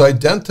that was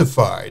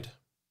identified,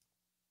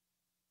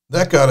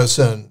 that got us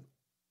in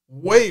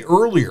way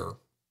earlier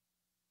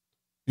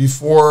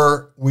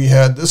before we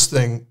had this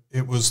thing.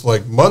 It was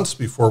like months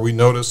before we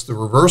noticed the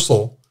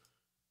reversal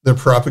that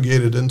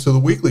propagated into the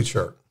weekly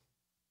chart.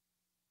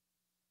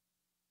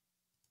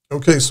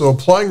 Okay, so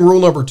applying rule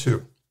number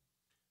 2.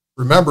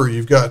 Remember,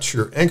 you've got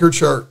your anchor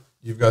chart,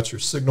 you've got your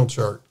signal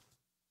chart.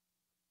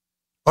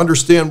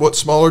 Understand what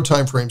smaller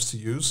time frames to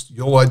use.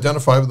 You'll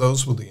identify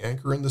those with the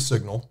anchor and the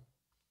signal.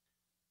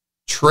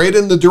 Trade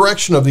in the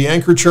direction of the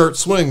anchor chart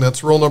swing.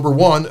 That's rule number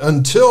 1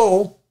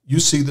 until you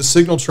see the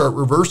signal chart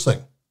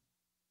reversing.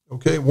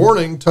 Okay,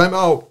 warning, time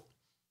out.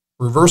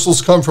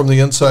 Reversals come from the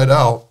inside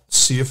out.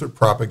 See if it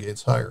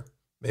propagates higher.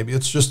 Maybe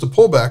it's just a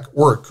pullback,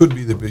 or it could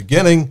be the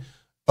beginning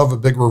of a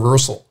big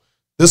reversal.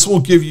 This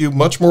will give you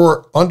much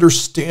more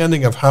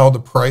understanding of how the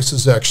price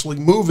is actually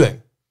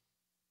moving.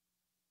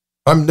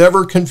 I'm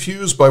never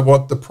confused by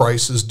what the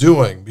price is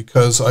doing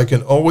because I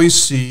can always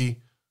see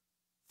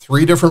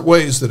 3 different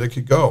ways that it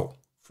could go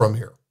from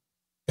here.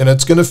 And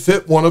it's going to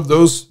fit one of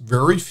those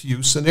very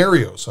few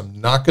scenarios. I'm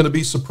not going to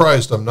be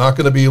surprised. I'm not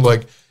going to be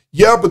like,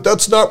 yeah, but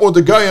that's not what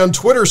the guy on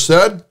Twitter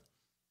said.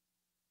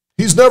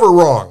 He's never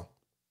wrong.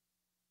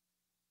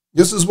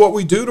 This is what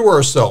we do to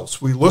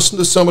ourselves. We listen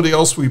to somebody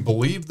else, we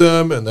believe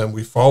them, and then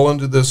we fall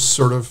into this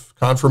sort of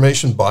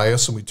confirmation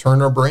bias and we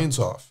turn our brains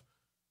off.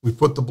 We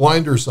put the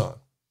blinders on.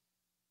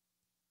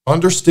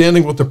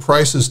 Understanding what the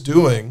price is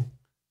doing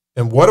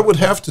and what it would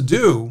have to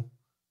do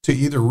to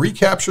either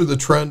recapture the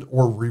trend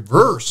or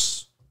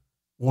reverse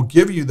will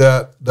give you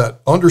that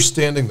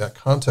understanding, that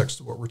context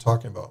of what we're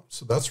talking about.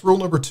 So that's rule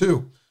number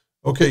 2.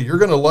 Okay, you're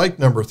going to like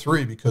number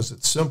 3 because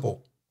it's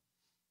simple.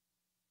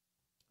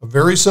 A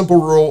very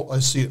simple rule. I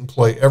see it in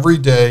play every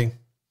day.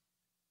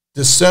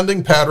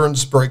 Descending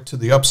patterns break to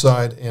the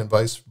upside and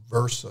vice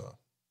versa.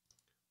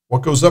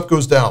 What goes up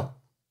goes down.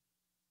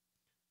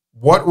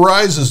 What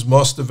rises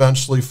must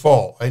eventually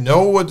fall. I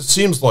know what it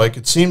seems like.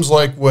 It seems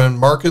like when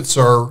markets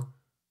are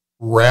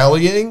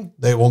rallying,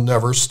 they will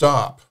never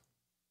stop.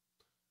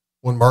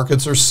 When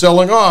markets are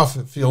selling off,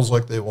 it feels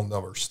like they will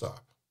never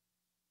stop.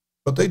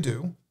 But they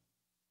do.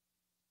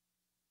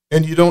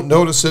 And you don't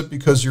notice it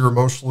because you're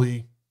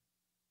emotionally,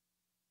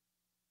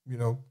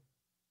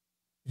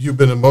 you've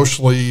been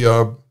emotionally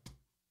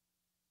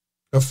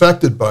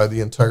affected by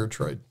the entire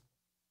trade.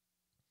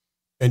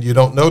 And you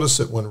don't notice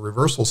it when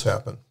reversals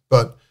happen.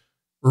 But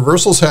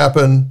reversals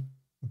happen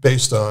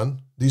based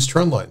on these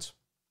trend lines.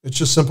 It's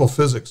just simple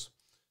physics.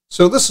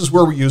 So this is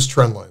where we use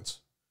trend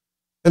lines.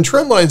 And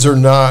trend lines are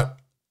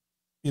not,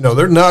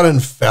 they're not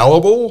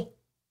infallible.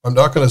 I'm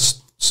not going to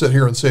sit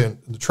here and say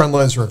the trend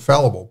lines are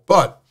infallible,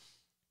 but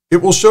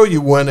it will show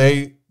you when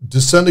a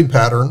descending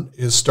pattern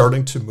is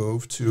starting to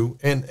move to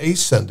an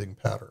ascending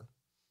pattern,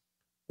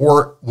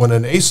 or when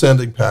an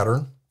ascending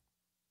pattern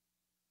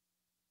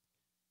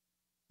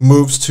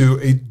moves to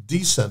a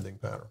descending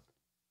pattern.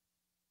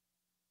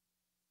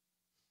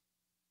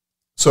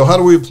 So how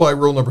do we apply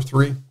rule number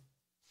 3?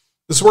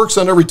 This works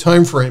on every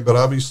time frame, but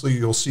obviously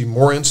you'll see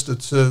more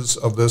instances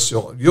of this.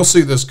 You'll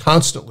see this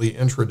constantly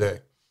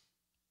intraday.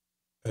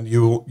 And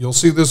you'll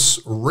see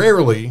this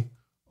rarely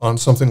on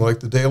something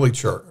like the daily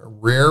chart.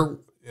 Rare,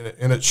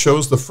 and it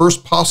shows the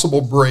first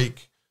possible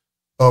break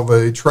of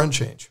a trend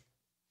change.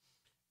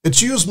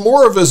 It's used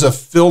more of as a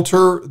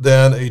filter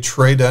than a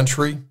trade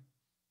entry.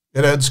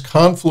 It adds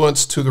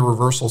confluence to the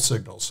reversal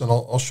signals. And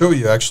I'll show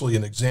you actually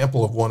an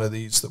example of one of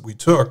these that we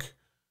took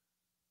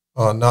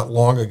not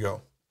long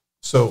ago.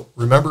 So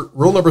remember,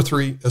 rule number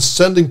 3,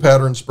 ascending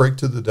patterns break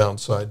to the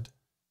downside,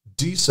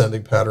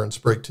 descending patterns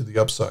break to the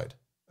upside.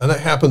 And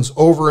that happens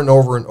over and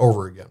over and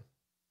over again.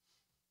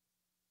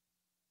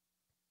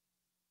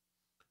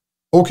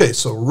 Okay,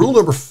 so rule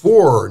number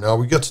 4, now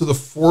we get to the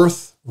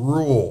 4th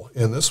rule,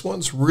 and this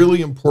one's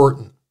really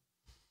important.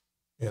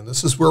 And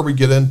this is where we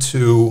get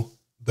into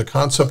the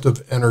concept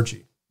of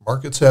energy.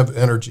 Markets have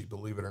energy,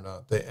 believe it or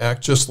not. They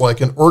act just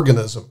like an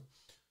organism.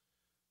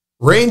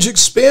 Range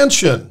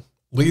expansion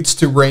leads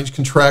to range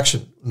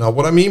contraction. Now,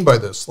 what I mean by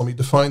this, let me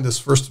define this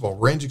first of all.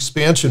 Range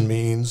expansion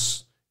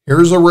means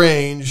here's a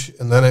range,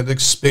 and then it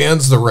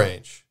expands the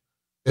range.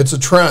 It's a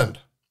trend.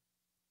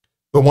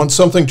 But when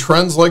something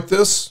trends like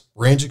this,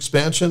 range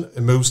expansion,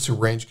 it moves to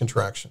range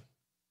contraction.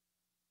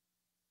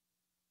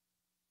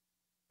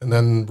 And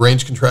then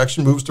range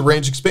contraction moves to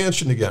range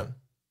expansion again,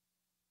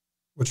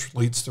 which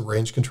leads to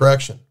range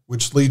contraction,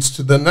 which leads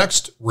to the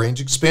next range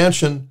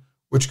expansion,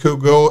 which could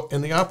go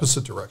in the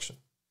opposite direction.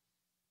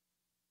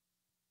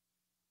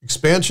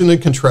 Expansion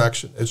and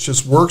contraction. It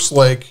just works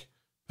like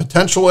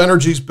potential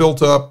energy is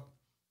built up.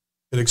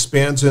 It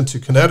expands into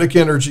kinetic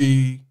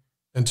energy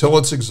until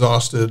it's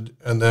exhausted,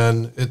 and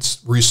then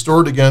it's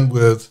restored again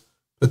with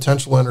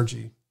potential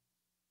energy.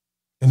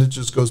 And it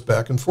just goes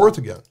back and forth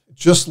again,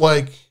 just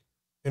like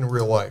in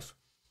real life.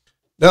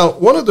 Now,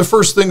 one of the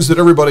first things that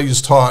everybody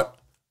is taught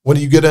when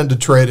you get into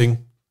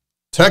trading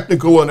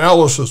Technical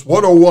Analysis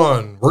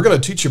 101. We're going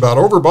to teach you about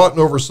overbought and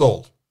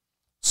oversold.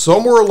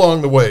 Somewhere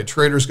along the way,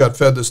 traders got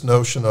fed this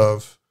notion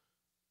of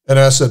an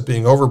asset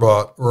being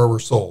overbought or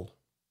oversold.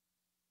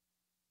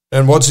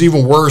 And what's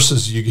even worse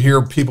is you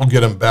hear people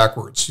get them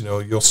backwards. You know,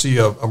 you'll see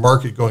a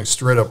market going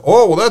straight up.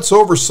 Oh, well, that's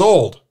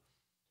oversold.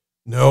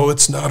 No,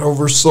 it's not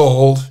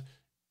oversold.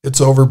 It's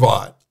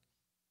overbought.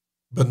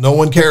 But no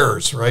one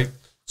cares, right?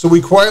 So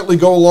we quietly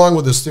go along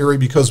with this theory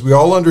because we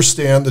all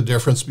understand the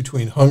difference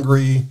between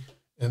hungry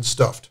and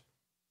stuffed.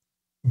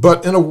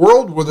 But in a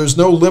world where there's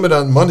no limit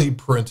on money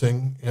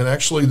printing, and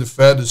actually the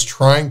Fed is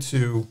trying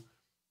to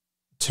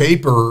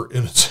taper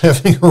and it's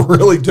having a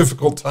really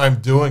difficult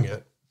time doing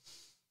it,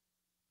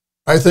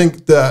 I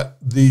think that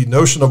the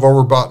notion of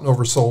overbought and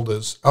oversold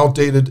is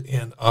outdated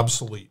and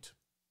obsolete.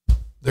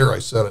 There, I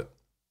said it.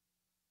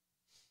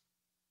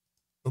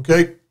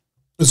 Okay,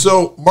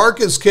 so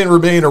markets can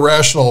remain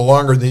irrational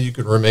longer than you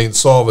can remain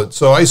solvent.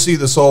 So I see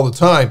this all the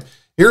time.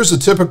 Here's a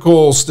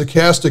typical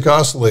stochastic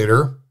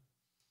oscillator,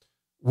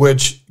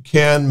 which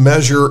can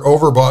measure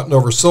overbought and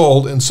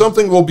oversold, and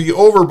something will be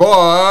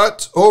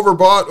overbought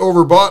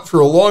for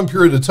a long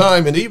period of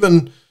time, and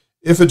even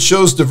if it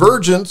shows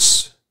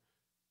divergence,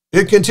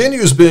 it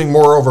continues being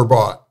more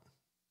overbought.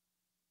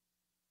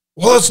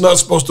 Well, it's not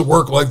supposed to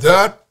work like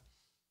that.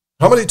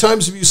 How many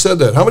times have you said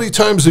that? How many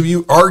times have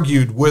you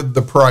argued with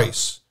the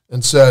price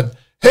and said,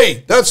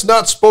 hey, that's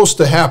not supposed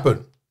to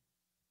happen.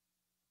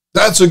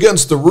 That's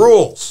against the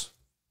rules.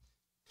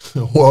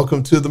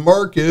 Welcome to the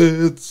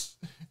markets.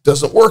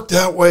 Doesn't work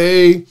that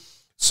way.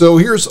 So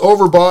here's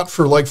overbought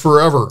for like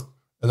forever.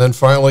 And then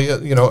finally,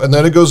 you know, and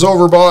then it goes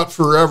overbought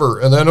forever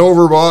and then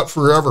overbought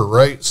forever,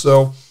 right?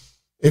 So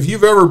if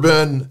you've ever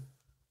been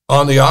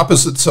on the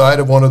opposite side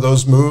of one of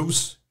those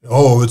moves,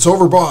 oh, it's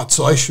overbought,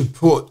 so I should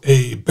put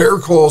a bear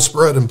call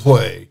spread in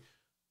play.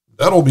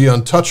 That'll be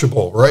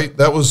untouchable, right?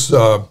 That was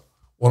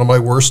one of my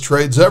worst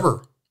trades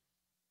ever.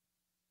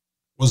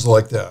 Was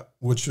like that,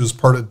 which was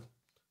part of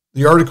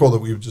the article that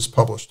we've just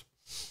published.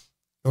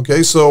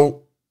 Okay,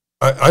 so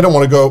I don't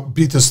want to go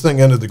beat this thing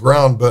into the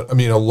ground, but I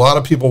mean, a lot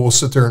of people will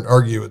sit there and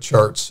argue at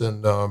charts,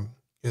 and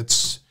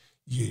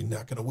you're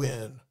not going to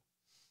win.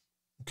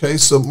 Okay,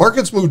 so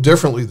markets move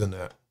differently than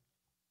that.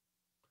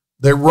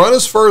 They run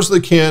as far as they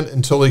can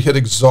until they hit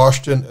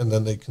exhaustion, and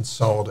then they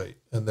consolidate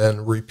and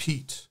then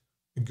repeat.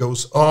 It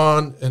goes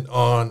on and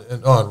on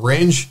and on.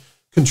 Range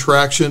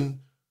contraction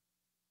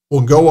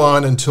will go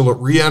on until it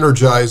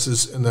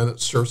re-energizes, and then it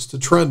starts to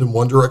trend in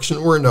one direction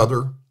or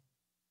another.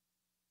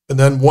 And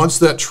then once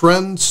that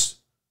trend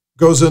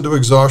goes into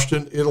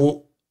exhaustion,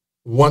 it'll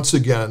once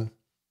again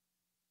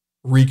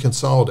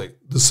reconsolidate.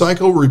 The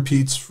cycle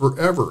repeats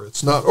forever.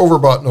 It's not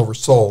overbought and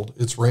oversold.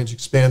 It's range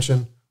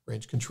expansion,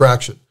 range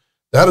contraction.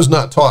 That is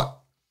not taught.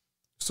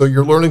 So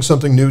you're learning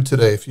something new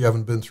today if you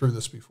haven't been through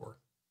this before.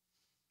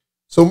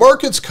 So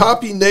markets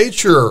copy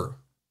nature,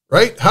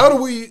 right? How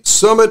do we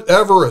summit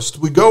Everest?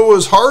 We go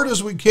as hard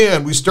as we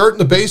can. We start in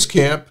the base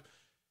camp,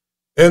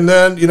 and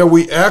then, you know,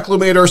 we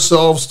acclimate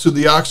ourselves to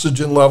the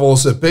oxygen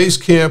levels at base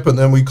camp, and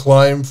then we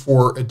climb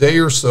for a day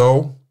or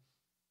so,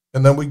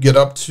 and then we get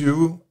up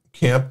to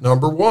camp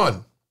number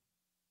 1.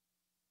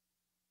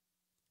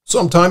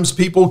 Sometimes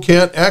people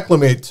can't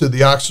acclimate to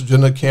the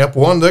oxygen at camp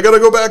 1. They got to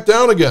go back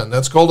down again.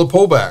 That's called a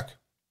pullback.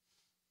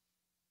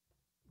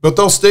 But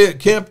they'll stay at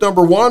camp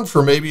number 1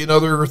 for maybe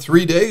another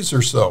 3 days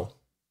or so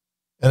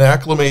and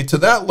acclimate to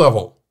that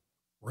level.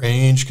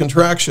 Range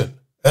contraction.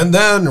 And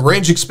then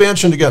range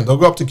expansion again. They'll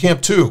go up to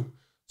camp 2,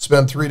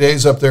 spend 3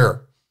 days up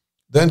there.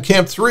 Then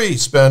camp 3,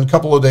 spend a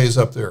couple of days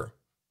up there.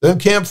 Then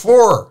camp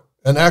 4,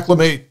 and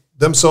acclimate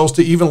themselves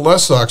to even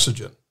less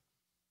oxygen.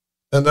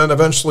 And then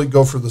eventually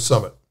go for the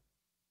summit.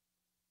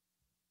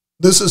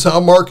 This is how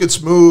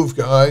markets move,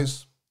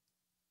 guys.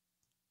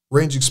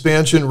 Range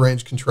expansion,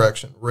 range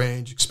contraction.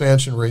 Range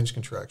expansion, range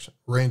contraction.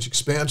 Range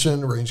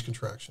expansion, range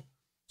contraction.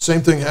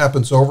 Same thing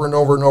happens over and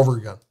over and over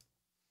again.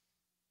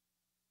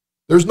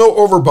 There's no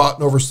overbought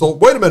and oversold.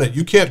 Wait a minute,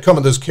 you can't come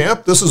in this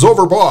camp. This is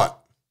overbought.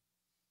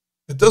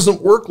 It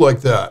doesn't work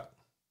like that.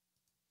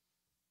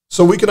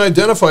 So we can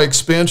identify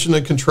expansion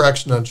and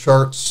contraction on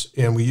charts,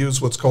 and we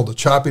use what's called the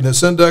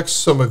choppiness index.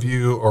 Some of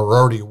you are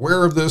already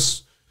aware of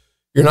this.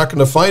 You're not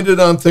going to find it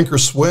on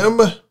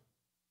Thinkorswim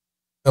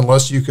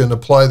unless you can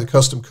apply the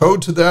custom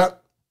code to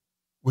that,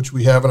 which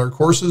we have in our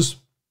courses.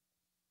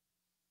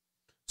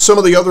 Some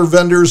of the other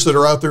vendors that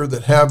are out there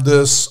that have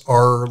this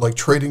are like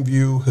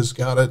TradingView has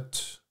got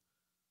it.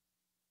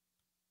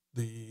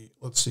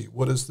 Let's see,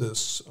 what is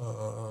this?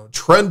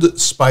 Trend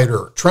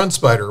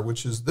Spider,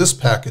 which is this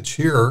package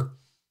here,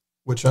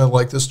 which I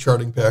like this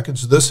charting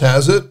package. This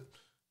has it.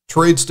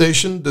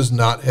 TradeStation does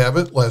not have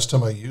it. Last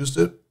time I used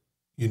it.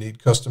 You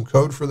need custom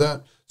code for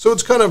that. So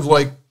it's kind of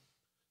like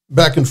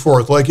back and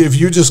forth. Like if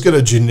you just get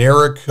a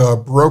generic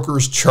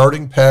broker's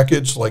charting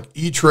package like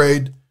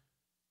E-Trade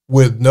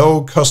with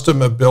no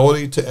custom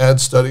ability to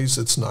add studies,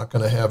 it's not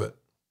going to have it.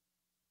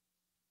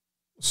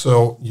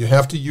 So you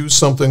have to use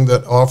something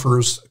that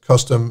offers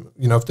custom,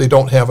 you know, if they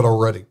don't have it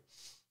already.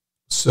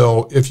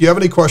 So if you have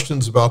any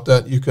questions about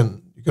that, you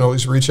can You can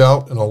always reach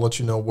out and I'll let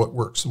you know what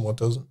works and what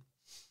doesn't.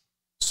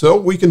 So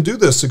we can do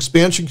this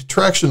expansion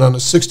contraction on a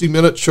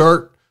 60-minute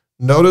chart.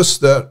 Notice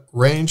that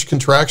range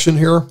contraction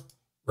here,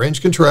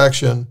 range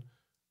contraction,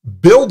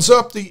 builds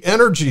up the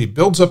energy,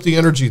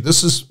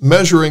 This is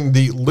measuring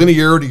the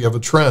linearity of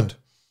a trend.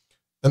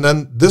 And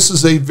then this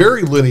is a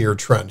very linear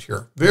trend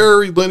here,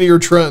 very linear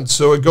trend.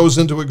 So it goes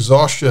into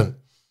exhaustion.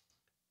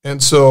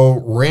 And so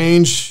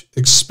range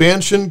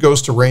expansion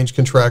goes to range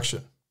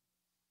contraction.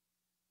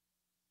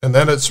 And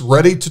then it's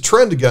ready to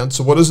trend again.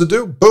 So what does it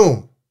do?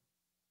 Boom.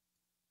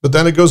 But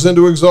then it goes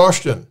into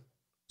exhaustion.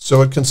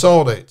 So it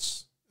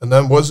consolidates. And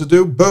then what does it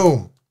do?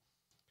 Boom.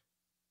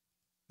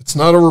 It's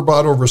not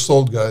overbought,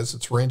 oversold, guys.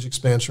 It's range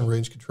expansion,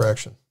 range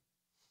contraction.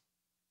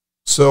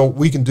 So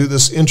we can do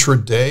this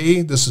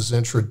intraday. This is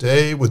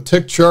intraday with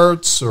tick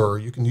charts, or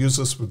you can use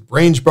this with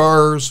range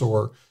bars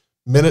or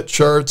minute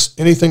charts,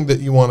 anything that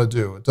you want to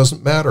do. It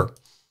doesn't matter.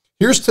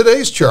 Here's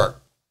today's chart.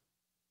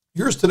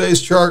 Here's today's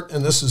chart,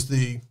 and this is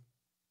the,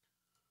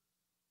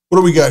 what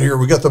do we got here?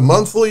 We got the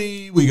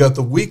monthly, we got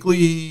the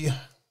weekly,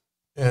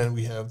 and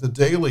we have the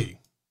daily.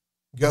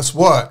 Guess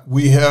what?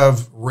 We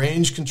have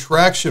range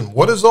contraction.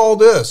 What is all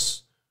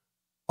this?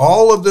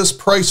 All of this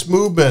price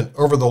movement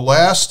over the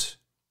last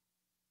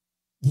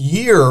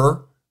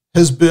year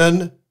has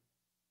been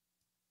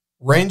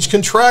range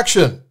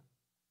contraction,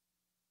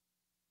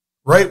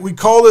 right? We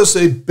call this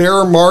a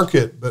bear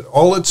market, but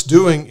all it's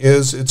doing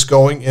is it's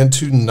going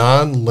into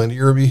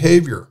non-linear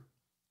behavior.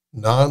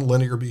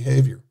 Non-linear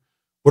behavior.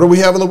 What do we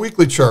have on the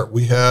weekly chart?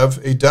 We have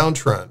a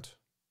downtrend.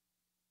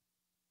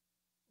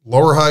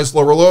 Lower highs,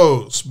 lower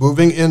lows,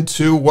 moving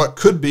into what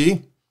could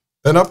be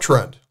an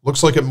uptrend.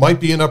 Looks like it might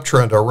be an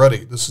uptrend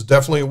already. This is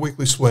definitely a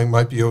weekly swing,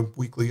 might be a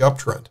weekly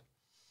uptrend.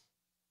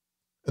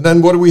 And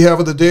then what do we have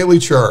on the daily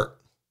chart?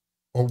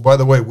 Oh, by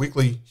the way,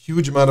 weekly,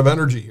 huge amount of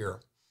energy here.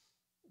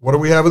 What do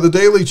we have on the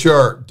daily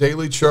chart?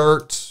 Daily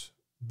chart,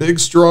 big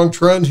strong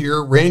trend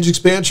here. Range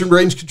expansion,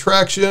 range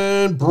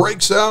contraction,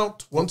 breaks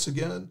out once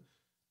again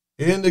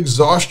in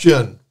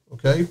exhaustion,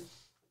 okay?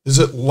 Is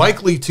it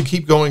likely to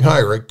keep going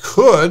higher? It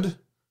could,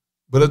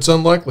 but it's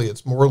unlikely.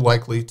 It's more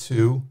likely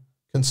to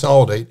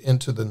consolidate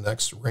into the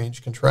next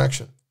range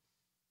contraction.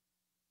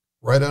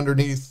 Right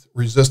underneath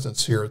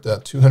resistance here at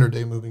that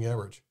 200-day moving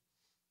average.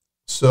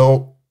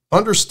 So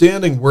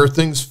understanding where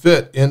things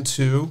fit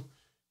into,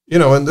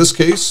 in this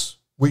case,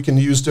 we can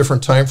use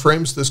different time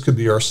frames. This could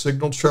be our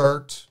signal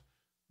chart.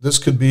 This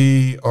could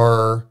be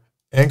our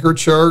anchor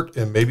chart,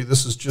 and maybe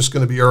this is just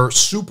going to be our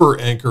super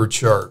anchor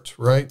chart,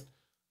 right?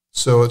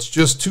 So it's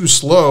just too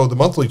slow. The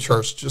monthly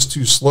chart's just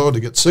too slow to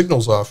get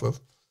signals off of.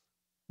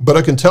 But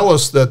it can tell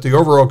us that the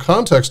overall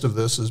context of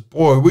this is,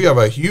 boy, we have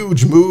a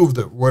huge move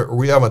that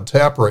we have on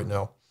tap right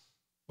now.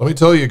 Let me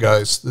tell you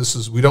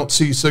guys, we don't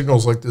see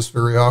signals like this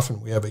very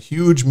often. We have a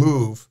huge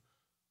move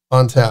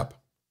on tap.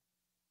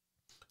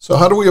 So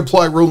how do we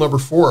apply rule number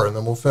 4? And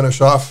then we'll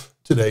finish off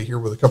today here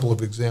with a couple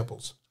of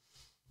examples.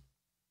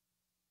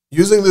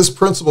 Using these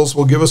principles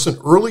will give us an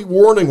early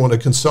warning when a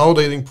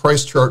consolidating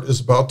price chart is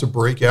about to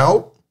break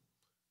out,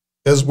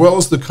 as well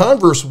as the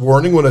converse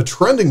warning when a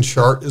trending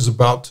chart is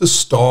about to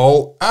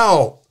stall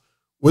out.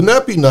 Wouldn't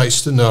that be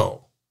nice to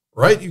know,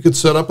 right? You could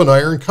set up an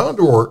iron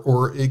condor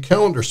or a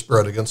calendar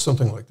spread against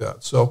something like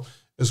that. So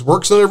this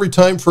works on every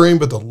time frame,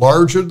 but the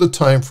larger the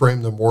time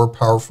frame, the more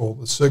powerful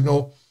the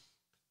signal.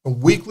 A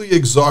weekly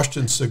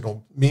exhaustion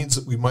signal means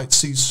that we might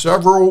see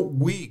several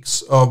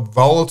weeks of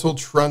volatile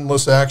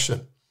trendless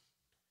action.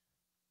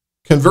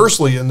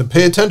 Conversely, and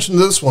pay attention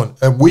to this one,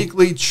 a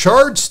weekly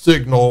charge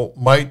signal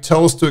might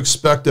tell us to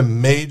expect a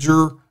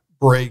major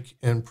break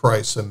in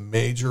price. A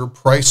major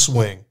price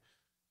swing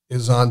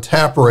is on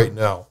tap right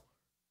now.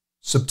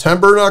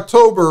 September and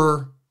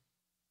October,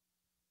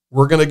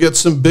 we're going to get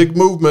some big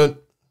movement.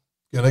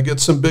 Got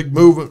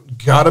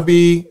to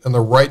be in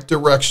the right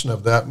direction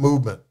of that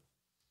movement.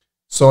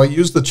 So I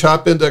use the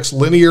CHOP index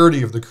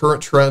linearity of the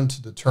current trend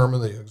to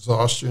determine the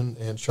exhaustion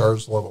and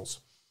charge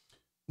levels.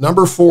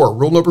 Number 4,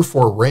 rule number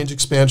 4, range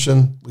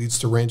expansion leads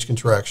to range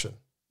contraction.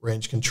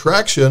 Range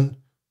contraction,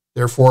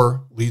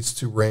 therefore, leads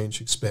to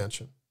range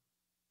expansion.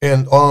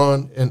 And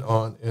on and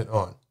on and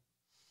on.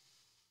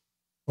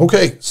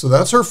 Okay, so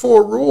that's our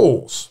 4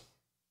 rules.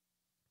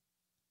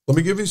 Let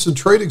me give you some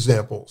trade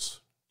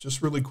examples,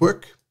 just really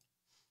quick.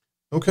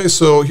 Okay,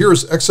 so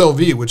here's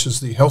XLV, which is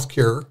the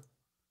healthcare.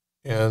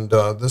 And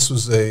this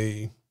was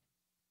a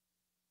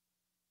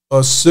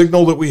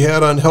signal that we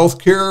had on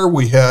healthcare.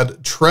 We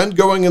had trend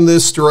going in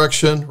this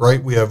direction,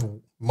 right? We have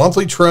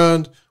monthly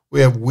trend,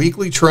 we have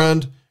weekly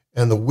trend,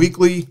 and the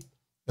weekly,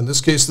 in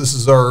this case, this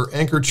is our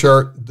anchor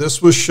chart.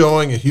 This was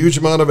showing a huge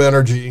amount of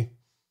energy,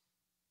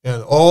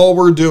 and all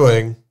we're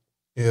doing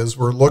is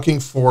we're looking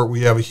for,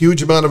 we have a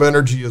huge amount of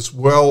energy as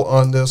well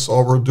on this.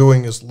 All we're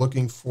doing is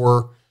looking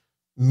for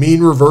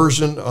mean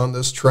reversion on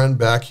this trend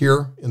back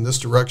here in this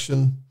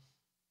direction.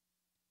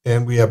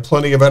 And we have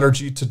plenty of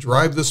energy to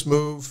drive this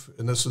move.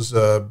 And this is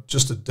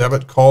just a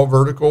debit call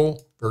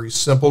vertical, very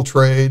simple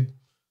trade,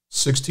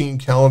 16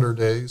 calendar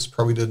days.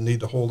 Probably didn't need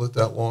to hold it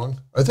that long.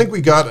 I think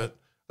we got it.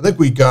 I think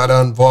we got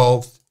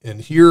involved in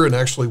here and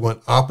actually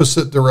went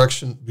opposite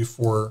direction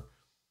before,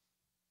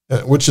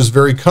 which is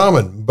very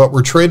common, but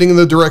we're trading in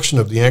the direction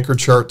of the anchor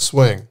chart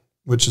swing,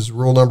 which is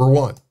rule number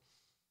 1.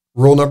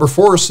 Rule number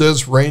 4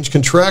 says range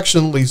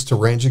contraction leads to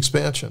range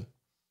expansion.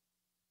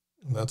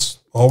 And that's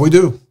all we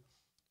do.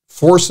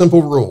 4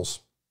 simple rules.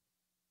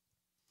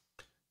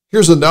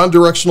 Here's a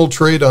non-directional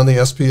trade on the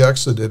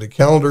SPX. I did a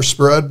calendar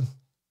spread.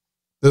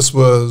 This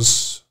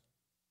was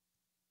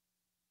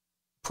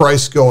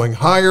price going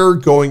higher,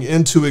 going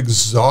into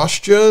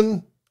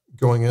exhaustion,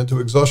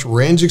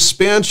 range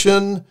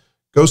expansion,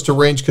 goes to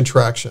range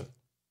contraction.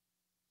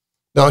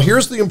 Now,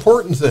 here's the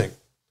important thing.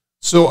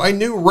 So I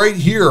knew right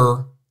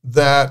here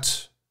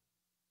that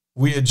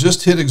we had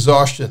just hit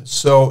exhaustion.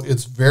 So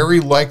it's very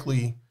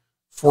likely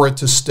for it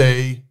to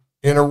stay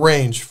in a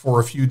range for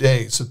a few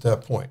days at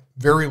that point.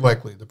 Very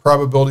likely. The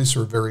probabilities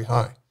are very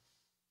high.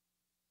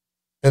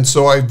 And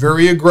so I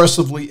very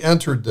aggressively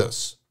entered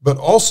this. But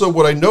also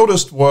what I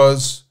noticed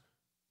was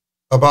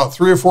about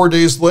 3 or 4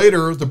 days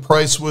later, the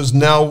price was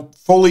now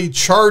fully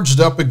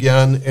charged up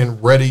again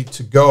and ready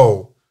to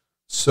go.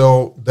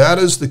 So that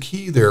is the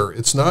key there.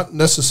 It's not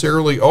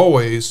necessarily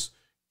always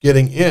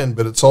getting in,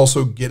 but it's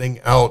also getting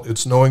out.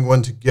 It's knowing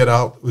when to get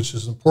out, which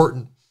is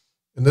important.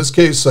 In this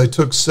case, I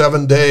took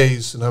 7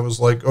 days and I was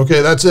like,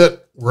 okay, that's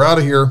it. We're out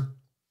of here.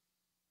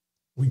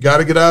 We got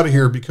to get out of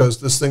here because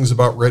this thing's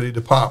about ready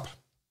to pop.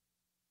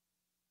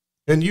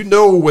 And you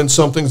know when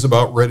something's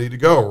about ready to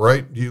go,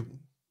 right? You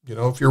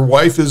know, if your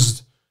wife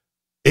is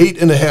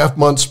 8.5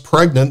 months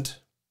pregnant,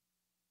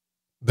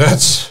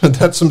 that's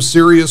some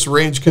serious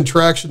range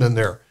contraction in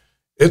there.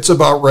 It's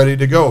about ready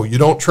to go. You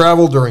don't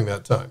travel during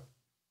that time.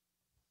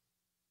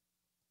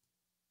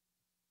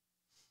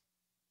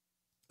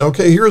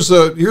 Okay, here's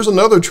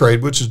another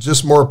trade, which is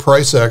just more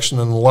price action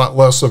and a lot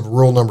less of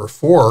rule number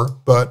 4.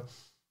 But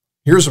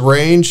here's a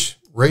range.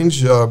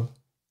 There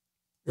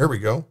we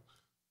go.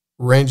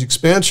 Range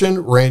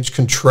expansion, range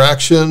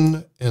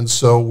contraction, and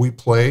so we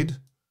played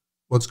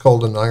what's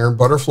called an iron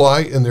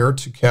butterfly in there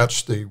to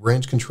catch the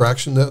range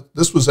contraction.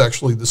 This was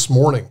actually this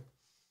morning.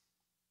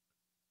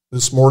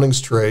 This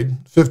morning's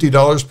trade,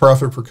 $50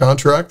 profit per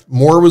contract.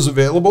 More was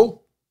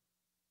available.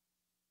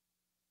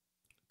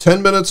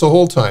 10 minutes a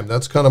hold time.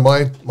 That's kind of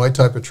my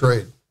type of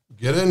trade.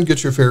 Get in,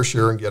 get your fair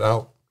share, and get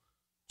out.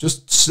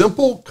 Just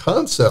simple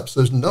concepts.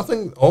 There's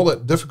nothing all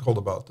that difficult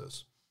about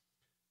this.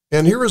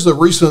 And here is a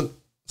recent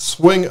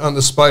swing on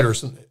the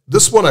spiders. And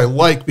this one I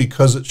like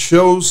because it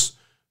shows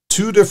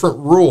 2 different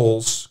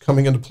rules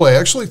coming into play.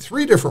 Actually,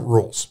 3 different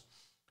rules.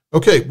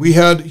 Okay, we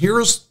had,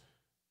 here's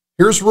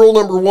rule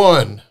number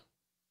 1.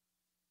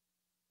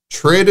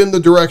 Trade in the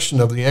direction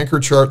of the anchor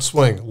chart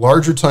swing.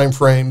 Larger time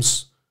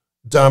frames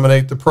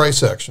dominate the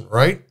price action,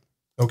 right?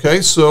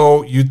 Okay,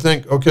 so you'd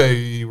think,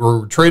 okay,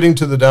 we're trading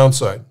to the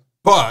downside.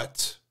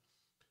 But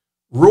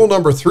rule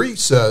number 3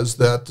 says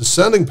that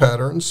descending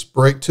patterns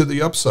break to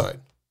the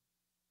upside.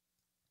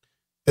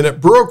 And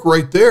it broke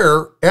right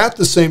there at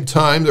the same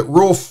time that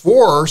rule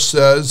 4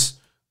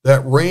 says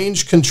that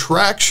range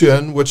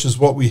contraction, which is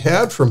what we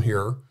had from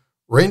here,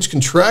 range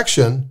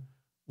contraction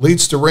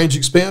leads to range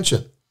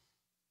expansion.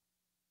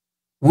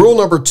 Rule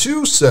number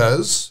 2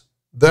 says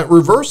that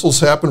reversals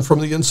happen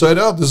from the inside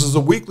out. This is a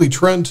weekly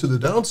trend to the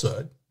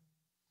downside.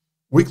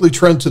 Weekly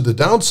trend to the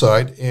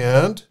downside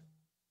and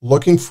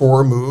looking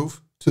for a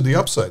move to the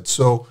upside.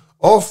 So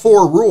all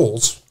 4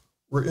 rules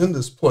were in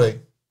this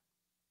play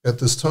at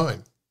this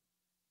time.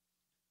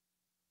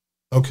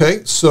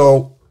 Okay,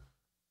 so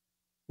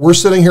we're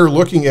sitting here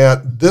looking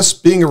at this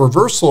being a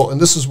reversal, and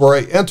this is where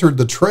I entered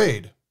the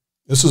trade.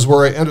 This is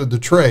where I entered the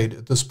trade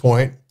at this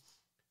point.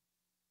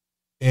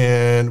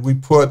 And we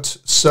put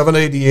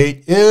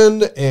 788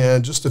 in,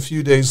 and just a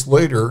few days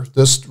later,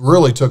 this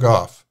really took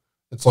off.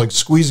 It's like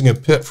squeezing a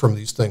pit from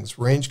these things.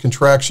 Range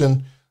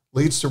contraction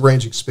leads to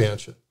range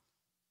expansion.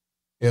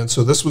 And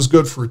so this was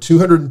good for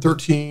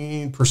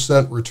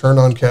 213% return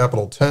on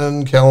capital,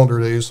 10 calendar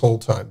days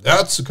hold time.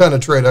 That's the kind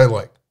of trade I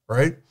like,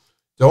 right?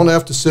 Don't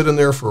have to sit in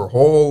there for a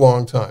whole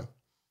long time.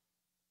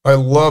 I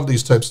love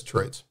these types of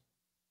trades.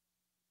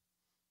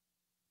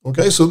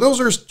 Okay, so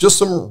those are just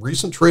some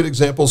recent trade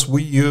examples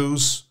we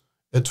use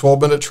at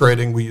 12-minute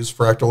trading. We use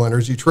fractal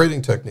energy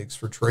trading techniques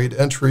for trade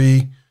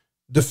entry,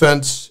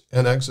 defense,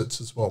 and exits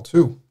as well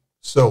too.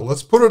 So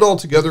let's put it all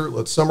together.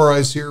 Let's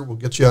summarize here. We'll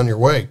get you on your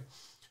way.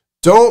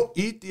 Don't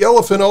eat the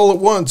elephant all at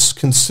once.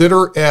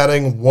 Consider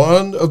adding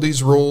one of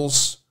these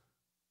rules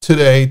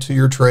today to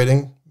your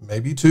trading,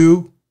 maybe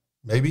 2,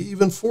 maybe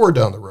even 4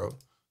 down the road.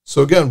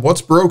 So again,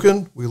 what's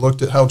broken? We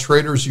looked at how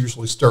traders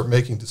usually start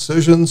making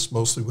decisions,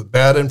 mostly with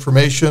bad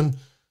information,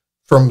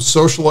 from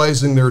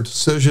socializing their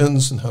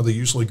decisions and how they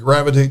usually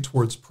gravitate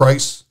towards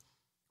price,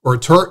 or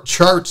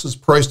charts as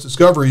price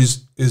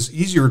discoveries is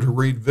easier to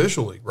read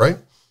visually, right?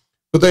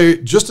 But they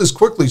just as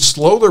quickly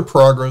slow their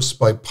progress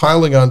by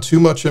piling on too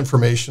much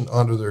information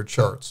onto their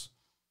charts.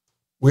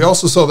 We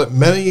also saw that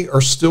many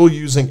are still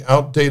using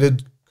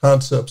outdated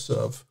concepts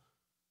of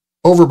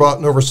overbought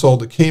and oversold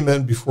that came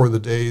in before the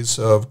days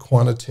of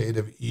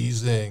quantitative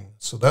easing.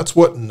 So that's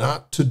what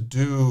not to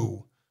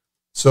do.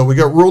 So we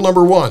got rule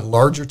number one,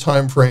 larger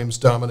time frames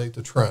dominate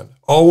the trend.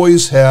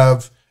 Always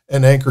have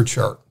an anchor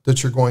chart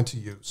that you're going to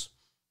use.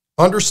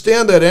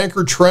 Understand that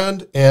anchor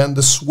trend and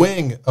the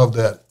swing of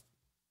that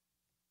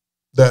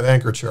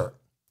anchor chart.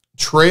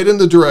 Trade in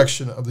the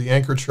direction of the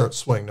anchor chart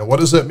swing. Now, what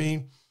does that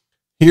mean?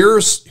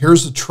 Here's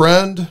the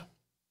trend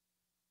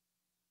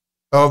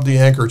of the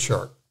anchor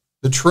chart.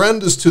 The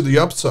trend is to the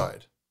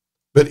upside,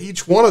 but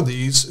each one of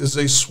these is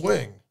a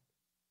swing.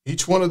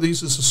 Each one of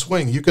these is a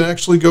swing. You can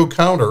actually go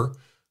counter.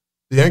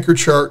 The anchor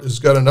chart has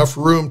got enough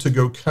room to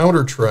go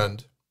counter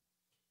trend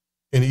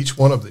in each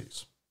one of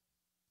these.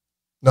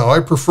 Now, I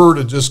prefer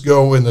to just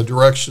go in the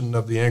direction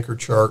of the anchor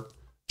chart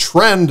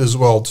trend as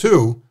well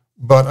too,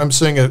 but I'm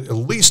saying at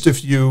least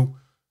if you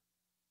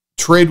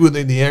trade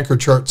within the anchor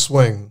chart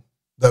swing,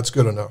 that's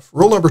good enough.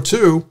 Rule number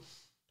two,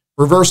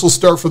 reversals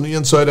start from the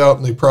inside out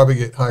and they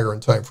propagate higher in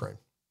time frame.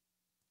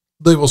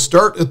 They will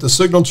start at the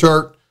signal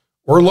chart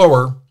or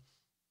lower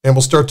and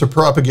will start to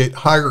propagate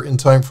higher in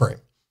time frame.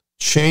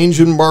 Change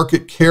in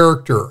market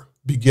character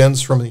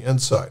begins from the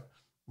inside.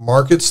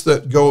 Markets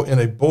that go in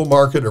a bull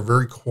market are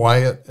very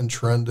quiet and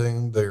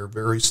trending. They are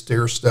very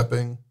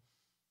stair-stepping.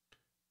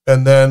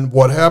 And then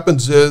what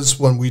happens is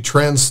when we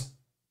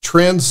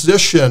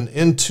transition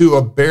into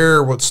a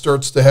bear, what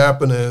starts to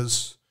happen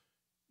is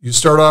you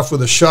start off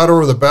with a shot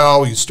over the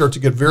bow. You start to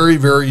get very,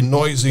 very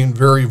noisy and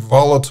very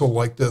volatile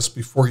like this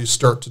before you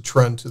start to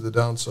trend to the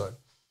downside.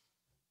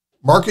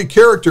 Market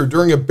character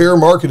during a bear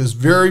market is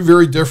very,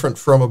 very different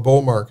from a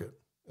bull market.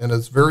 And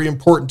it's very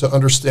important to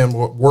understand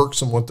what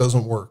works and what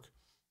doesn't work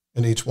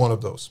in each one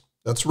of those.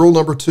 That's rule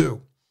number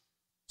two.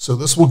 So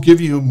this will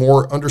give you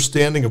more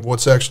understanding of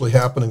what's actually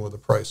happening with the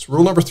price.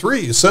 Rule number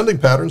three, ascending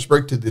patterns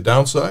break to the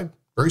downside.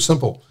 Very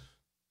simple.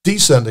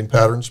 Descending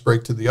patterns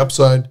break to the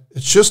upside.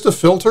 It's just a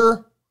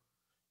filter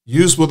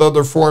used with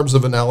other forms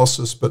of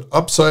analysis, but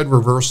upside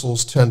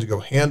reversals tend to go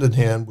hand in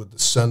hand with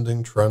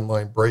descending trend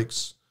line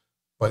breaks,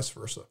 vice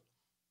versa.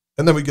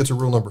 And then we get to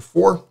rule number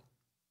four.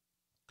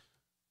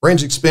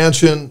 Range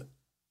expansion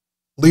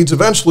leads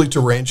eventually to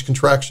range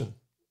contraction,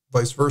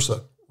 vice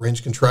versa.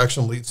 Range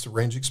contraction leads to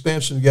range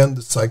expansion. Again,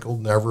 the cycle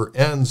never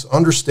ends.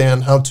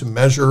 Understand how to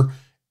measure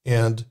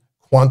and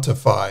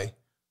quantify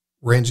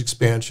range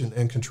expansion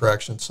and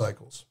contraction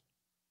cycles.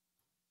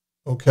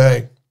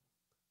 Okay.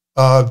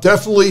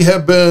 Definitely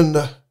have been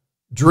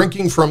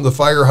drinking from the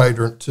fire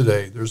hydrant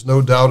today. There's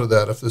no doubt of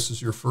that if this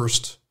is your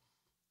first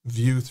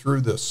view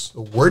through this.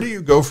 So where do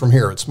you go from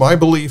here? It's my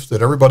belief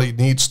that everybody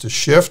needs to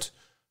shift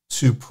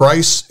to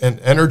price and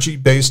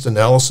energy-based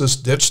analysis.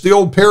 Ditch the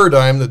old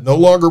paradigm that no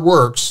longer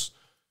works.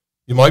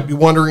 You might be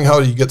wondering how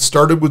you get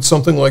started with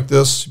something like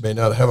this. You may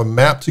not have a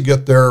map to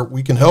get there.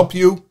 We can help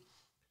you.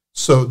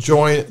 So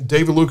join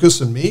David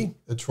Lucas and me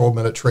at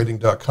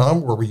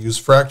 12minutetrading.com, where we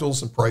use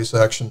fractals and price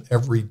action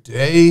every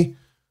day.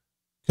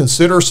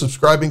 Consider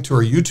subscribing to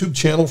our YouTube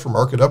channel for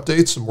market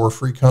updates and more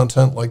free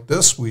content like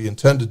this. We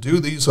intend to do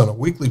these on a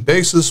weekly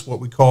basis, what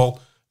we call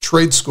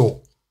Trade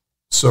School.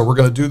 So we're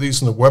going to do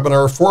these in the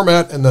webinar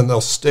format, and then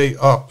they'll stay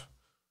up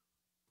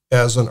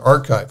as an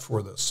archive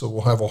for this. So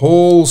we'll have a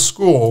whole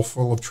school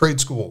full of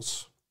trade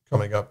schools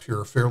coming up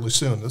here fairly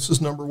soon. This is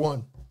number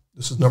one.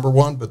 This is number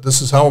one, but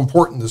this is how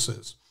important this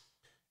is.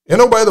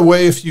 And oh, by the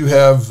way, if you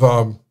have,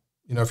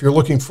 if you're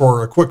looking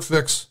for a quick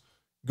fix,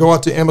 go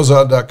out to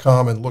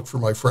Amazon.com and look for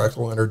my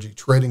Fractal Energy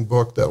Trading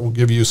book. That will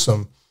give you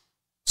some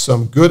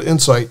good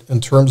insight in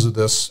terms of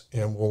this,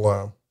 and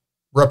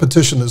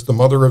repetition is the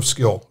mother of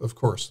skill, of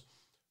course.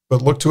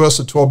 But look to us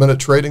at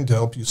 12-Minute Trading to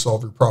help you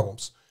solve your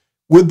problems.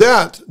 With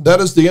that, that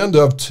is the end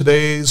of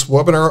today's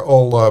webinar.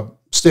 I'll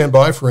stand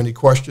by for any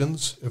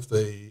questions if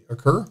they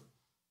occur.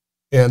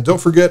 And don't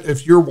forget,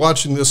 if you're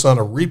watching this on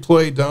a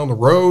replay down the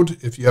road,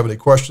 if you have any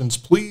questions,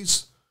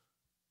 please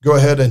go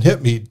ahead and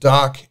hit me,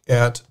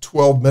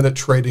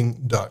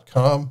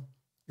 doc@12minutetrading.com.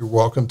 You're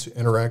welcome to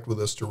interact with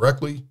us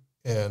directly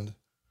and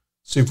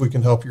see if we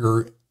can help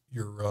your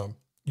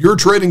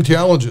trading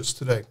challenges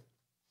today.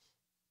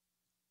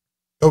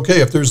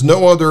 Okay, if there's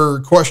no other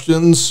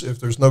questions, if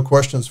there's no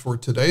questions for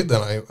today,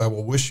 then I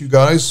will wish you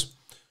guys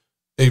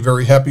a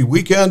very happy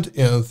weekend,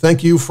 and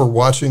thank you for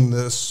watching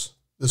this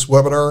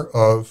webinar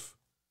of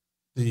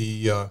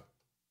the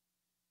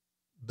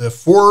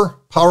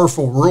 4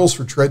 powerful rules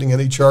for trading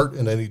any chart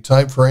in any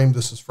time frame.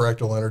 This is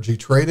Fractal Energy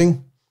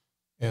Trading,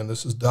 and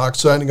this is Doc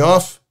signing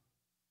off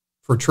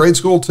for Trade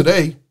School.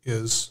 Today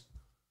is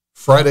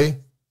Friday,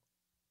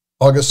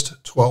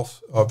 August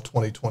 12th of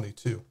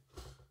 2022.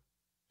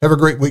 Have a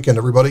great weekend,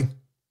 everybody.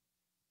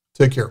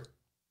 Take care.